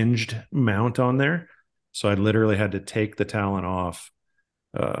hinged mount on there, so I literally had to take the talon off,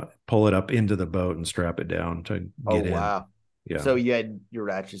 pull it up into the boat, and strap it down to get in. Oh wow! Yeah. So you had your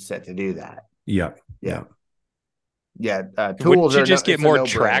ratchet set to do that. Yeah. Tools. Wouldn't you just get more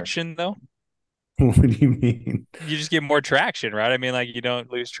traction though? What do you mean? You just get more traction, right? I mean, like you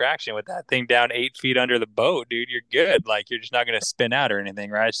don't lose traction with that thing down 8 feet under the boat, dude. You're good. Like you're just not going to spin out or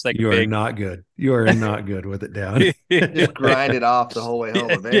anything, right? It's just like a You are big. not good. You are not good with it down. Just grind it off the whole way home.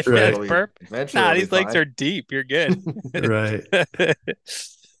 Yeah, Eventually, that's it'll be perfect. eventually Nah, it'll be these lakes fine. are deep. You're good. Right.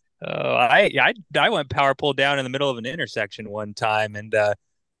 Oh, I went power pull down in the middle of an intersection one time and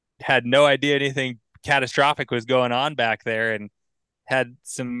had no idea anything catastrophic was going on back there, and had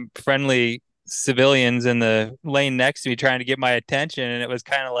some friendly civilians in the lane next to me trying to get my attention, and it was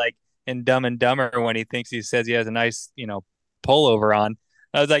kind of like in Dumb and Dumber when he says he has a nice, pullover on.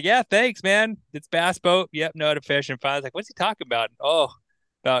 I was like, yeah, thanks, man. It's bass boat. Yep, know how to fish. And finally, I was like, what's he talking about? Oh,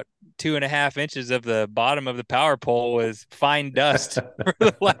 about 2.5 inches of the bottom of the power pole was fine dust for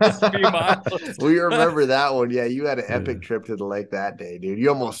the last few miles. We remember that one. Yeah, you had an Yeah. epic trip to the lake that day, dude. You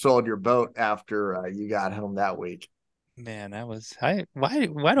almost sold your boat after you got home that week. Man, that was why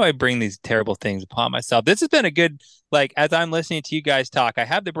do I bring these terrible things upon myself? This has been a good, like, as I'm listening to you guys talk, I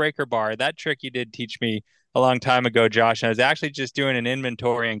have the breaker bar. That trick you did teach me a long time ago, Josh. And I was actually just doing an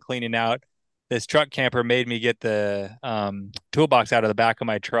inventory and cleaning out. This truck camper made me get the toolbox out of the back of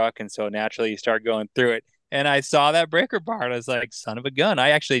my truck, and so naturally you start going through it. And I saw that breaker bar, and I was like, "Son of a gun!"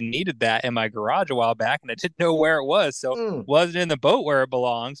 I actually needed that in my garage a while back, and I didn't know where it was, so Mm, wasn't in the boat where it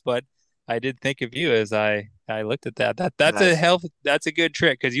belongs. But I did think of you as I looked at that. nice. That's a good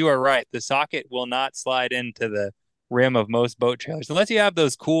trick because you are right. The socket will not slide into the rim of most boat trailers unless you have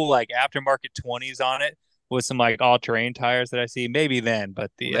those cool like aftermarket 20s on it with some like all-terrain tires that I see. Maybe then, but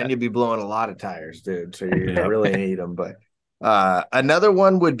Well, the then you'd be blowing a lot of tires, dude. So you're gonna Yeah. really need them. But another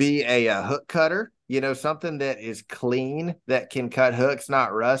one would be a hook cutter. Something that is clean that can cut hooks,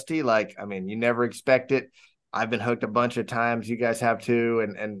 not rusty. Like, I mean, you never expect it. I've been hooked a bunch of times. You guys have too,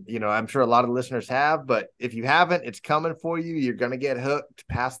 and I'm sure a lot of listeners have. But if you haven't, it's coming for you. You're gonna get hooked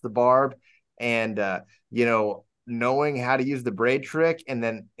past the barb, and knowing how to use the braid trick, and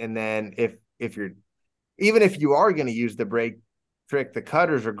then if you're even if you are going to use the braid trick, the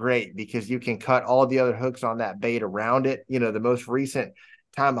cutters are great because you can cut all the other hooks on that bait around it. The most recent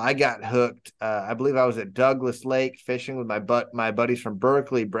time I got hooked, I believe I was at Douglas Lake fishing with my buddies from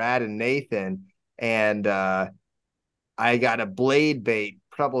Berkeley, Brad and Nathan, and I got a blade bait,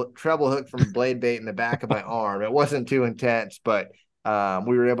 treble hook from blade bait in the back of my arm. It wasn't too intense, but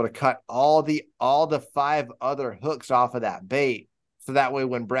we were able to cut all the 5 other hooks off of that bait. So that way,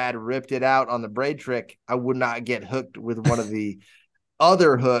 when Brad ripped it out on the braid trick, I would not get hooked with one of the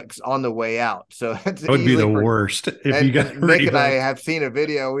other hooks on the way out. So it's That would be the worst if you got Nick and I rehooked. have seen a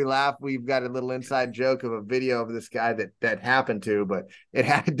video. We laugh. We've got a little inside joke of a video of this guy that happened to, but it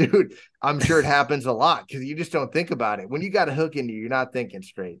had, dude. I'm sure it happens a lot because you just don't think about it. When you got a hook in you, you're not thinking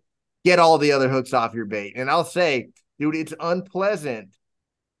straight. Get all the other hooks off your bait. And I'll say, dude, it's unpleasant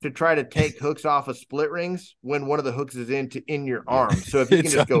to try to take hooks off of split rings when one of the hooks is in your arm. So if you can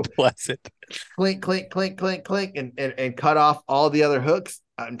it's just go unpleasant. clink, clink, clink, clink, clink, and cut off all the other hooks,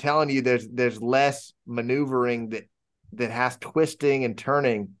 I'm telling you, there's less maneuvering that has twisting and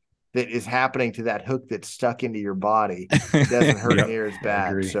turning that is happening to that hook that's stuck into your body. It doesn't hurt Yep, near as I bad.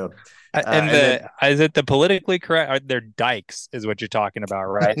 agree. So And is it the politically correct? Are they're dikes is what you're talking about,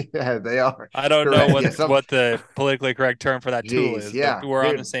 right? yeah, they are I don't know correct. Yeah, what the politically correct term for that tool geez, is, but yeah, we're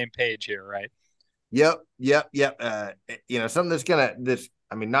on the dude. same page here, right? Yep. Something that's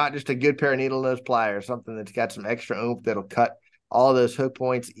I mean, not just a good pair of needle nose pliers, something that's got some extra oomph that'll cut all those hook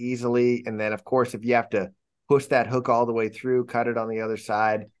points easily. And then, of course, if you have to push that hook all the way through, cut it on the other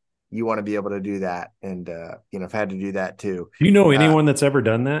side, you want to be able to do that. And I've had to do that too. Do you know Uh, anyone that's ever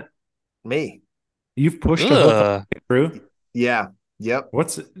done that? Me, You've pushed a hook all Ugh. the way through? yeah, yep.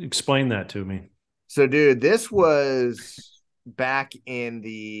 Explain that to me. So, dude, this was back in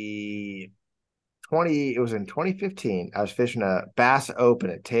it was in 2015. I was fishing a Bass Open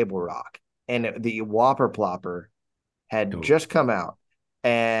at Table Rock, and the Whopper Plopper had Oh. just come out,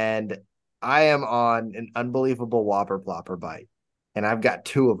 and I am on an unbelievable Whopper Plopper bite, and I've got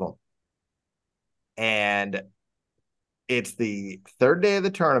 2 of them, and it's the 3rd day of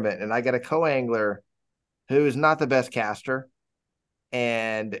the tournament, and I got a co-angler who is not the best caster,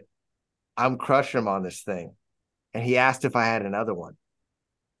 and I'm crushing him on this thing, and he asked if I had another one,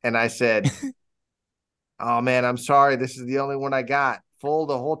 and I said, "Oh man, I'm sorry. This is the only one I got." Full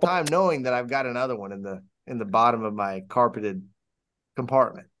the whole time, knowing that I've got another one in the bottom of my carpeted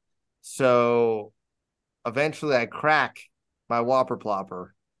compartment. So eventually, I crack my Whopper Plopper.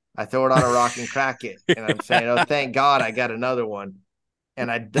 I throw it on a rock and crack it, and I'm saying, "Oh, thank God, I got another one." And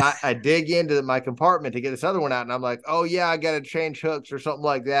I dig into my compartment to get this other one out, and I'm like, "Oh yeah, I got to change hooks or something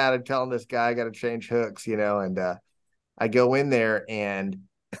like that." I'm telling this guy I got to change hooks, and I go in there and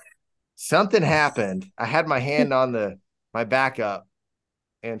something happened. I had my hand on my backup,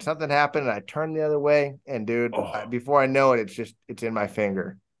 and something happened, and I turned the other way. And dude, before I know it, it's in my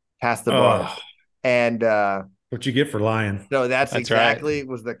finger, past the barb. And what you get for lying. So that's exactly right.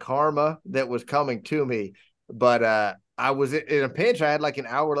 Was the karma that was coming to me. But I was in a pinch. I had like an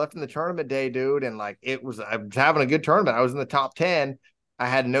hour left in the tournament day, dude, and like I was having a good tournament. I was in the top 10. I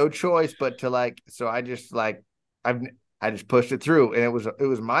had no choice but to so I just I just pushed it through, and it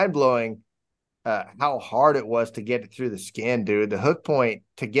was mind blowing how hard it was to get it through the skin, dude. The hook point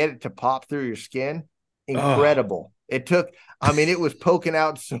to get it to pop through your skin, incredible. It took, it was poking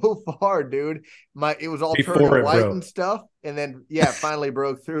out so far, dude. It was all turning white and stuff. And then, it finally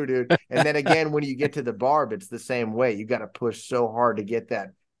broke through, dude. And then again, when you get to the barb, it's the same way. You got to push so hard to get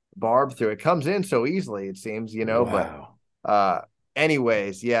that barb through. It comes in so easily, it seems, Wow. But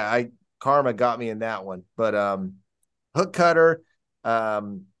anyways, karma got me in that one. But hook cutter,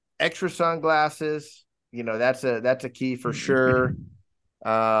 extra sunglasses, that's a key for sure.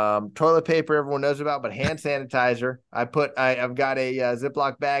 Toilet paper everyone knows about, but hand sanitizer. I've got a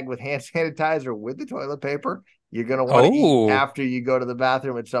Ziploc bag with hand sanitizer with the toilet paper. You're going to want to eat after you go to the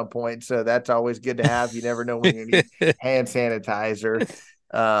bathroom at some point. So that's always good to have. You never know when you need hand sanitizer.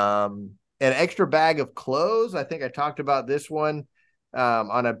 An extra bag of clothes. I think I talked about this one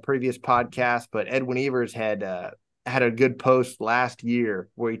on a previous podcast, but Edwin Evers had a good post last year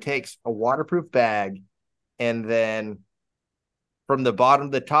where he takes a waterproof bag, and then from the bottom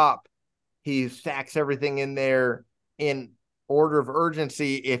to the top, he stacks everything in there in order of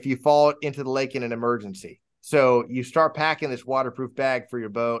urgency if you fall into the lake in an emergency. So you start packing this waterproof bag for your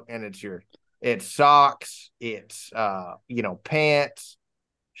boat, and it's socks, it's pants,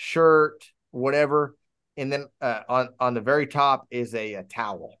 shirt, whatever. And then on the very top is a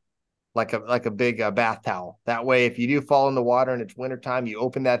towel, like a big bath towel. That way, if you do fall in the water and it's wintertime, you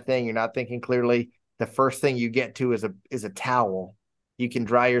open that thing, you're not thinking clearly. The first thing you get to is a towel. You can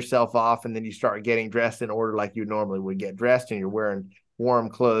dry yourself off, and then you start getting dressed in order like you normally would get dressed, and you're wearing warm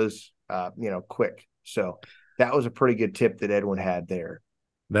clothes, quick. So that was a pretty good tip that Edwin had there.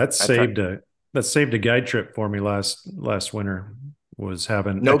 That saved a guide trip for me last winter, was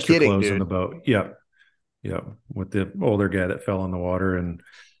having no extra kidding, clothes dude. on the boat. Yeah. With the older guy that fell in the water, and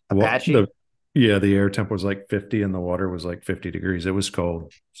Apache. The air temp was like 50 and the water was like 50 degrees. It was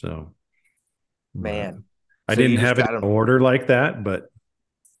cold. So man, I didn't have it in order like that, but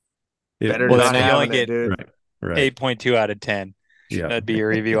better not you only get right. 8.2 out of 10. Yeah, that'd be your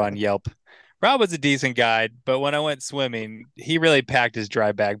review on Yelp. Rob was a decent guide, but when I went swimming, he really packed his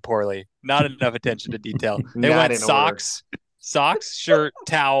dry bag poorly. Not enough attention to detail. It went socks, shirt,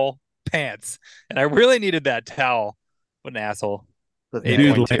 towel, pants, and I really needed that towel. What an asshole!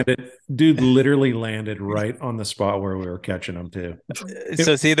 Dude literally landed right on the spot where we were catching him too.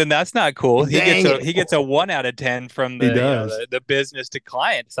 So see, then that's not cool. He gets a 1 out of 10 from the business to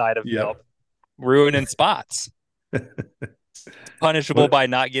client side of Yelp, ruining spots. Punishable by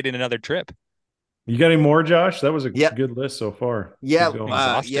not getting another trip. You got any more, Josh? That was a good list so far.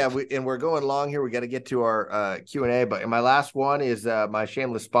 And we're going long here. We got to get to our Q&A. But my last one is my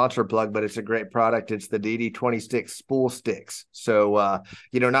shameless sponsor plug, but it's a great product. It's the DD26 spool sticks. So,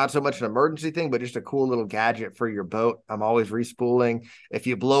 not so much an emergency thing, but just a cool little gadget for your boat. I'm always respooling. If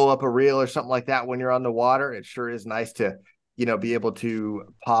you blow up a reel or something like that when you're on the water, it sure is nice to be able to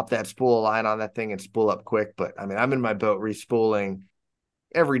pop that spool line on that thing and spool up quick. But I'm in my boat respooling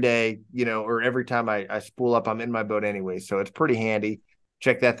every day, or every time I spool up, I'm in my boat anyway. So it's pretty handy.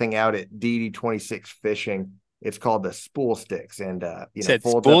 Check that thing out at DD26 Fishing. It's called the spool sticks. And, said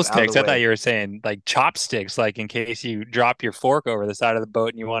spool sticks. I thought you were saying like chopsticks, like in case you drop your fork over the side of the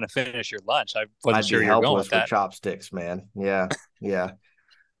boat and you want to finish your lunch. I wasn't sure you were going with that. Chopsticks, man. Yeah. Yeah.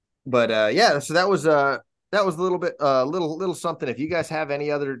 But, so that was a little bit, little something. If you guys have any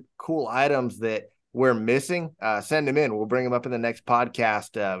other cool items that we're missing, send them in. We'll bring them up in the next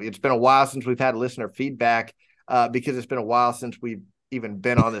podcast. It's been a while since we've had listener feedback because it's been a while since we've even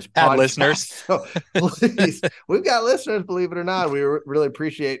been on this podcast. Listeners. So please, we've got listeners, believe it or not. We really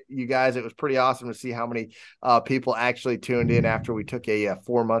appreciate you guys. It was pretty awesome to see how many people actually tuned in after we took a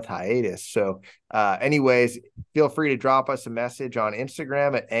 4-month hiatus. So anyways, feel free to drop us a message on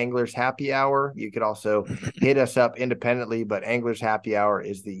Instagram at Anglers Happy Hour. You could also hit us up independently, but Anglers Happy Hour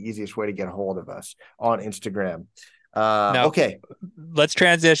is the easiest way to get a hold of us on Instagram. Okay, let's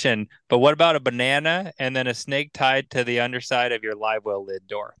transition. But what about a banana and then a snake tied to the underside of your live well lid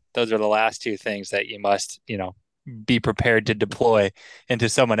door? Those are the last two things that you must, be prepared to deploy into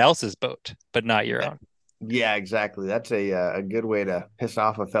someone else's boat, but not your own. Yeah, exactly. That's a good way to piss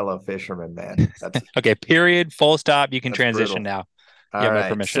off a fellow fisherman, man. That's okay. Period. Full stop. You can transition brutal. now. You have my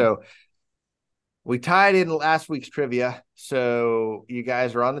permission. So We tied in last week's trivia, so you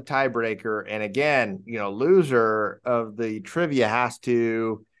guys are on the tiebreaker. And again, loser of the trivia has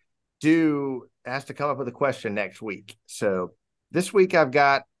to come up with a question next week. So this week I've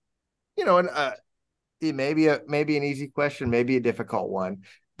got, maybe an easy question, maybe a difficult one,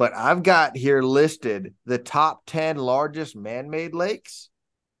 but I've got here listed the top 10 largest man-made lakes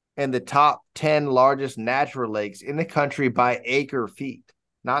and the top 10 largest natural lakes in the country by acre feet.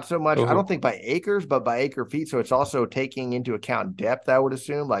 Not so much, I don't think by acres, but by acre feet. So it's also taking into account depth, I would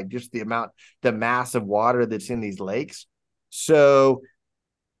assume, like just the mass of water that's in these lakes. So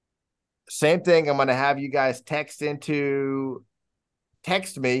same thing. I'm going to have you guys text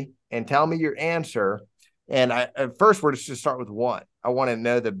me and tell me your answer. And at first, we're just to start with one. I want to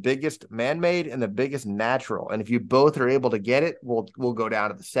know the biggest man-made and the biggest natural. And if you both are able to get it, we'll go down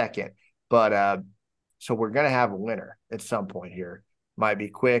to the second. But so we're going to have a winner at some point here. Might be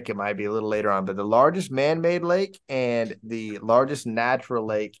quick. It might be a little later on. But the largest man-made lake and the largest natural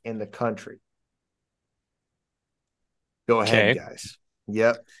lake in the country. Go ahead, guys.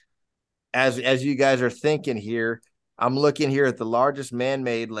 Yep. As you guys are thinking here, I'm looking here at the largest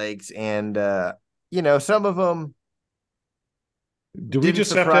man-made lakes, and some of them. Do we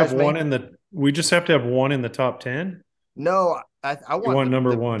just have to have one in the? We just have to have one in the top 10. No, I want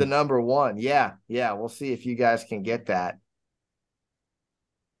number one. The number one. Yeah. We'll see if you guys can get that.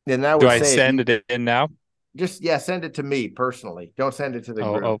 And do I send it in now? Just send it to me personally. Don't send it to the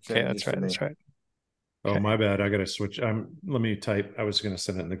group. Okay, that's right. Oh, my bad. I got to switch. Let me type. I was going to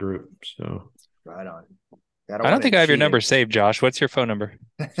send it in the group. So right on. I don't think I have your number saved, Josh. What's your phone number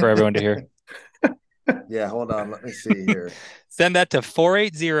for everyone to hear? Yeah, hold on. Let me see here. Send that to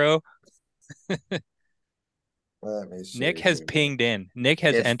 480. Let me see. Nick has pinged in. Nick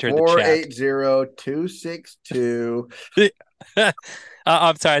has entered the chat. 480-262.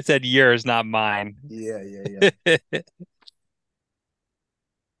 I'm sorry, I said yours, not mine. Yeah.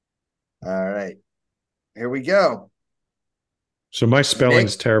 All right. Here we go. So my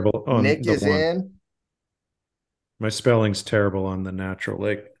spelling's terrible on Nick is in. My spelling's terrible on the natural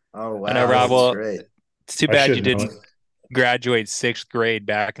lake. Oh, wow. I know, Rob. Well, great. It's too bad you didn't graduate 6th grade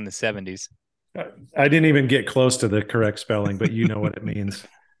back in the 70s. I didn't even get close to the correct spelling, but you know what it means.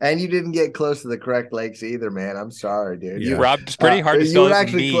 And you didn't get close to the correct lakes either, man. I'm sorry, dude. Yeah. Rob's pretty hard to spell. You were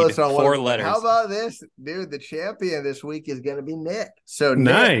actually close on 4 letters. How about this, dude? The champion this week is going to be Nick. So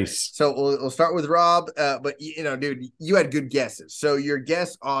nice. So we'll start with Rob. But dude, you had good guesses. So your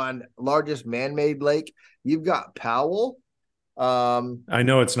guess on largest man-made lake, you've got Powell. I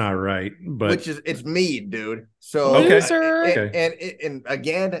know it's not right, but it's Mead, dude. So okay. And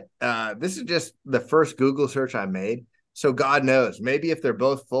again, this is just the first Google search I made. So God knows, maybe if they're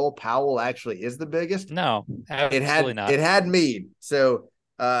both full, Powell actually is the biggest. No, absolutely not. It had Mead. So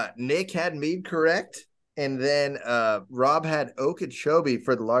Nick had Mead correct. And then Rob had Okeechobee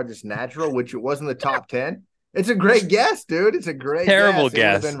for the largest natural, which it was in the top 10. It's a great guess, dude. It's a great terrible guess. It would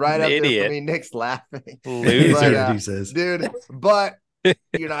have guess. been right up Idiot. there for me. Nick's laughing. Loser, he says. Dude, but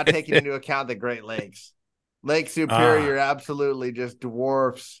you're not taking into account the Great Lakes. Lake Superior absolutely just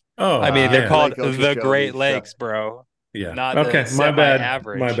dwarfs. Oh, I mean, they're called Okeechobee, the Great Lakes, bro. Yeah. Not okay. My bad.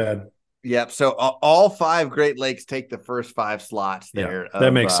 Average. My bad. Yep. So all 5 Great Lakes take the first 5 slots there. Yeah,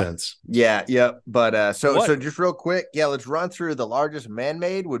 that makes sense. Yeah. Yep. But so just real quick. Yeah. Let's run through the largest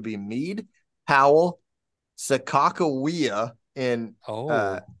man-made would be Mead, Powell, Sakakawea in,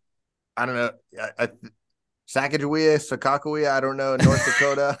 I don't know. Sacagawea, Sakakawea, I don't know. North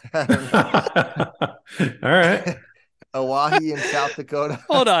Dakota. I don't know. All right. Oahe in South Dakota.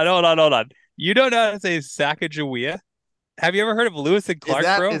 Hold on. You don't know how to say Sacagawea? Have you ever heard of Lewis and Clark,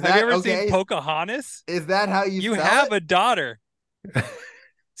 bro? Have you ever seen Pocahontas? Is that how you spell have it? a daughter.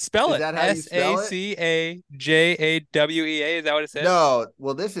 Spell it. Sacawea. Is that what it says? No.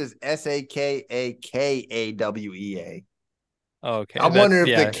 Well, this is Sakakawea. Okay. I'm wondering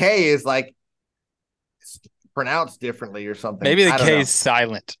if the K is like pronounced differently or something. Maybe the K is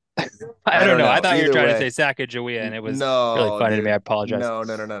silent. I don't know. I thought you were trying to say Sacagawea, and it was really funny to me. I apologize. No.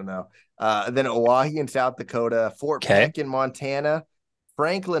 Then Oahe in South Dakota, Fort Peck in Montana,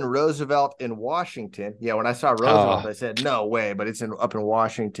 Franklin Roosevelt in Washington. Yeah, when I saw Roosevelt, I said, no way, but it's up in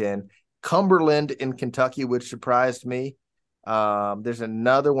Washington. Cumberland in Kentucky, which surprised me. There's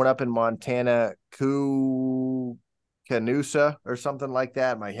another one up in Montana, Canusa or something like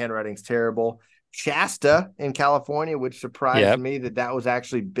that. My handwriting's terrible. Shasta in California, which surprised me that was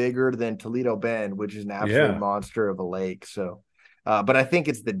actually bigger than Toledo Bend, which is an absolute monster of a lake. So, but I think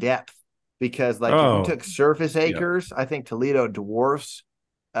it's the depth because if you took surface acres, I think Toledo dwarfs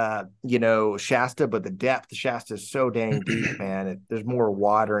Shasta, but the depth of Shasta is so dang deep, man. There's more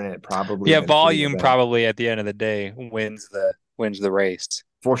water in it probably Yeah, than Clear volume Lake. probably at the end of the day wins the race.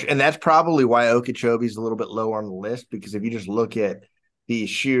 For sure. And that's probably why Okeechobee is a little bit lower on the list, because if you just look at the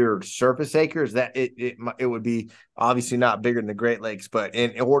sheer surface acres, that it would be obviously not bigger than the Great Lakes, but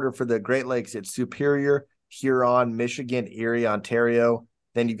in order for the Great Lakes, it's Superior, Huron, Michigan, Erie, Ontario.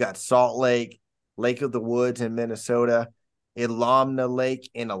 Then you've got Salt Lake, Lake of the Woods in Minnesota, Ilomna Lake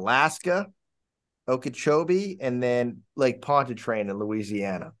in Alaska, Okeechobee, and then Lake Pontchartrain in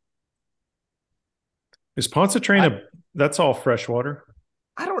Louisiana. Is Pontchartrain that's all freshwater?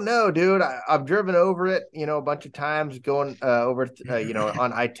 I don't know, dude. I've driven over it, a bunch of times going over,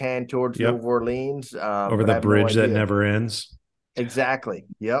 on I-10 towards New Yep. Orleans. Over but the I have bridge no that idea. never ends. Exactly.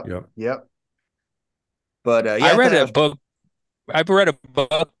 Yep. Yep. Yep. But I read a book. I read a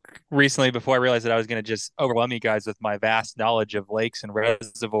book recently before I realized that I was going to just overwhelm you guys with my vast knowledge of lakes and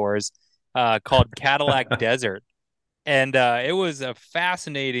reservoirs, called Cadillac Desert. And it was a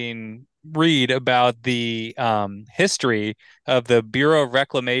fascinating read about the history of the Bureau of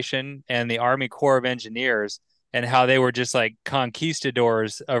Reclamation and the Army Corps of Engineers, and how they were just like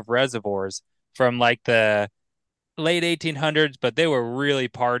conquistadors of reservoirs from like the late 1800s, but they were really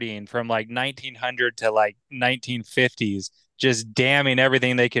partying from like 1900 to like 1950s, just damming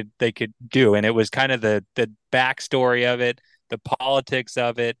everything they could do. And it was kind of the backstory of it, the politics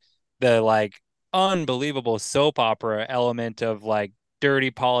of it, the like unbelievable soap opera element of like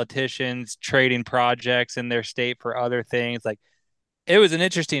dirty politicians trading projects in their state for other things. Like, it was an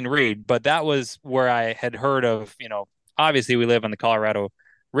interesting read, but that was where I had heard of, obviously we live in the Colorado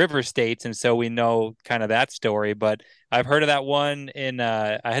River states, and so we know kind of that story. But I've heard of that one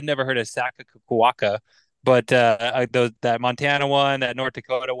I had never heard of Sakakuwaka, but that Montana one, that North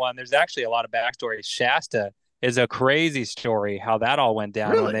Dakota one, there's actually a lot of backstory. Shasta is a crazy story how that all went down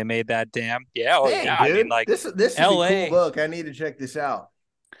when really, they made that dam. Yeah, oh dang, yeah. I mean, dude, like this would be a cool LA. book. I need to check this out.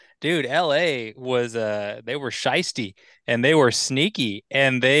 Dude, LA was they were shisty and they were sneaky,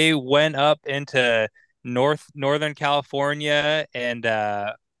 and they went up into Northern California and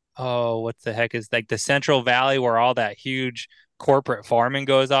oh, what the heck is like the Central Valley where all that huge corporate farming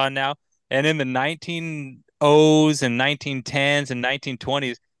goes on now. And in the 1900s and 1910s and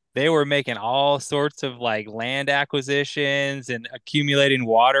 1920s, they were making all sorts of like land acquisitions and accumulating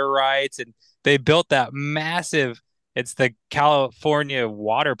water rights, and they built that massive, it's the California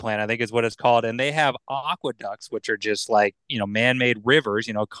Water Plant, I think is what it's called. And they have aqueducts, which are just like, man-made rivers,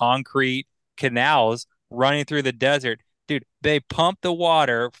 concrete canals running through the desert. Dude, they pump the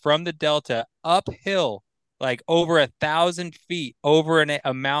water from the Delta uphill, like over 1,000 feet over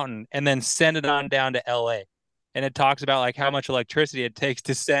a mountain, and then send it on down to LA. And it talks about like how much electricity it takes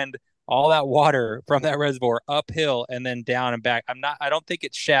to send all that water from that reservoir uphill and then down and back. I don't think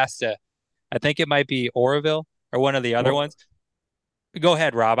it's Shasta. I think it might be Oroville or one of the other Or ones. Go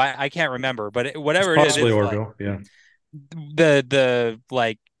ahead, Rob. I can't remember, but it's whatever it is, possibly it's like Orville. Yeah. the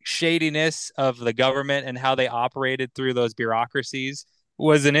like shadiness of the government and how they operated through those bureaucracies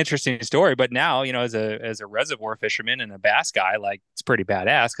was an interesting story. But now, as a reservoir fisherman and a bass guy, like it's pretty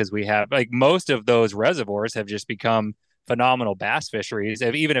badass because we have like most of those reservoirs have just become phenomenal bass fisheries.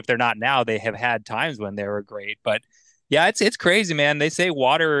 Even if they're not now, they have had times when they were great. But yeah, it's crazy, man. They say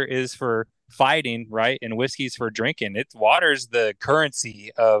water is for fighting, right? And whiskey's for drinking. It's water's the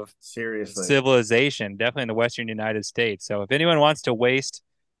currency of Seriously. civilization, definitely in the Western United States. So if anyone wants to waste,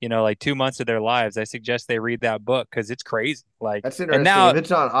 like 2 months of their lives, I suggest they read that book because it's crazy. Like, That's and interesting. now If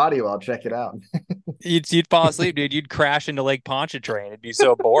it's on audio, I'll check it out. you'd fall asleep, dude. You'd crash into Lake Pontchartrain. It'd be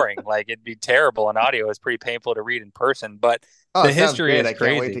so boring. Like, it'd be terrible. And audio is pretty painful to read in person, but Oh, the it sounds history great. is I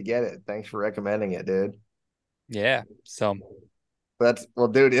can't wait to crazy. get it. Thanks for recommending it, dude. Yeah. So Well,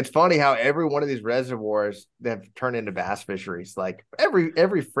 dude, it's funny how every one of these reservoirs have turned into bass fisheries. Like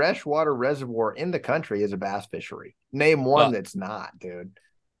every freshwater reservoir in the country is a bass fishery. Name one well, that's not, dude.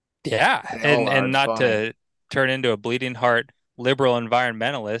 yeah, They all and are. and It's not funny. to turn into a bleeding heart liberal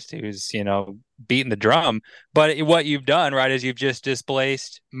environmentalist who's, beating the drum, but what you've done, right, is you've just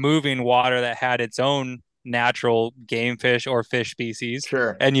displaced moving water that had its own natural game fish or fish species,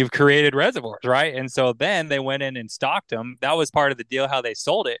 Sure. and you've created reservoirs, right? And so then they went in and stocked them. That was part of the deal how they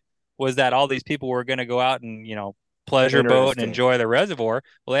sold it, was that all these people were going to go out and, pleasure boat and Interesting. enjoy the reservoir.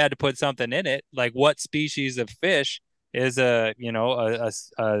 Well, they had to put something in it. Like, what species of fish is a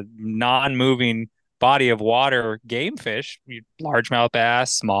non-moving body of water game fish, largemouth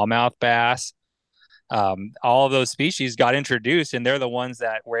bass, smallmouth bass, all of those species got introduced, and they're the ones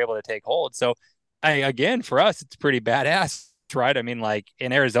that were able to take hold. So, again, for us, it's pretty badass, right? Like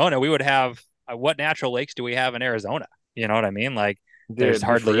in Arizona, we would have what natural lakes do we have in Arizona? You know what I mean? Like there's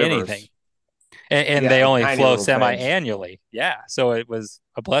hardly anything. And Yeah, they like only tiny flow little things. semi-annually. Yeah. So it was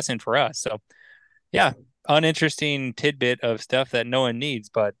a blessing for us. So yeah, uninteresting tidbit of stuff that no one needs,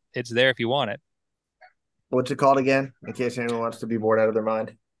 but it's there if you want it. What's it called again? In case anyone wants to be bored out of their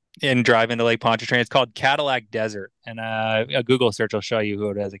mind. And drive into Lake Pontchartrain. It's called Cadillac Desert, and a Google search will show you who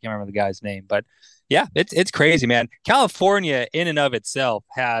it is. I can't remember the guy's name, but yeah, it's crazy, man. California, in and of itself,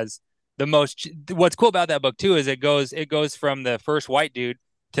 has the most. What's cool about that book too is it goes from the first white dude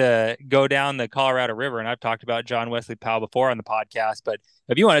to go down the Colorado River, and I've talked about John Wesley Powell before on the podcast. But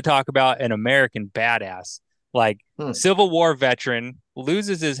if you want to talk about an American badass, like Civil War veteran,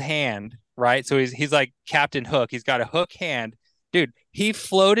 loses his hand, right? So he's like Captain Hook. He's got a hook hand. Dude, he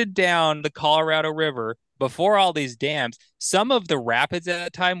floated down the Colorado River before all these dams. Some of the rapids at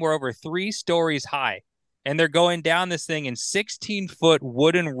that time were over 3 stories high, and they're going down this thing in 16-foot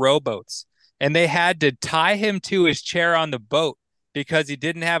wooden rowboats. And they had to tie him to his chair on the boat because he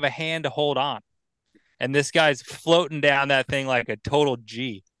didn't have a hand to hold on. And this guy's floating down that thing like a total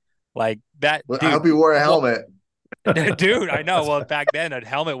G. Like that. Well, dude, I hope he wore a helmet. Dude, I know. Well, back then, a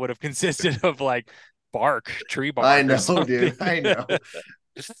helmet would have consisted of like tree bark. I know, dude. I know.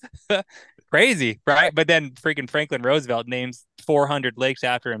 Crazy, right? But then freaking Franklin Roosevelt names 400 lakes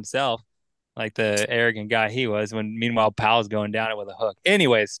after himself, like the arrogant guy he was, when meanwhile Powell's going down it with a hook.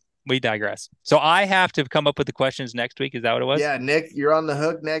 Anyways, we digress. So I have to come up with the questions next week. Is that what it was? Yeah, Nick, you're on the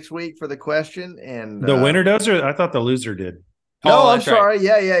hook next week for the question. And the winner does, or I thought the loser did. No, I'm sorry.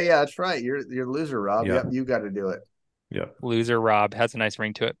 Right. Yeah. That's right. You're the loser, Rob. Yep, you got to do it. Yep. Loser Rob has a nice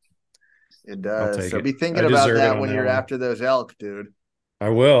ring to it. It does. So be thinking about that when you're after those elk, dude. I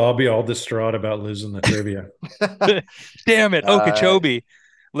will. I'll be all distraught about losing the trivia. Damn it, Okeechobee.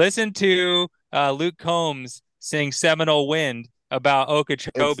 Listen to Luke Combs sing Seminole Wind about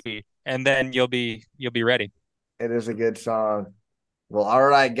Okeechobee, and then you'll be ready. It is a good song. Well, all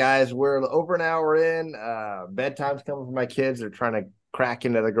right, guys, we're over an hour in. Bedtime's coming for my kids. They're trying to crack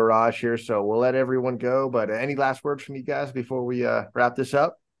into the garage here, so we'll let everyone go. But any last words from you guys before we wrap this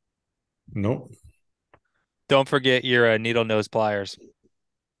up? Nope. Don't forget your needle nose pliers.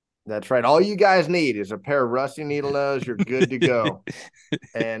 That's right. All you guys need is a pair of rusty needle nose. You're good to go.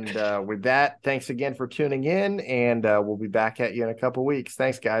 And with that, thanks again for tuning in, and we'll be back at you in a couple weeks.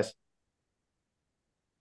 Thanks, guys.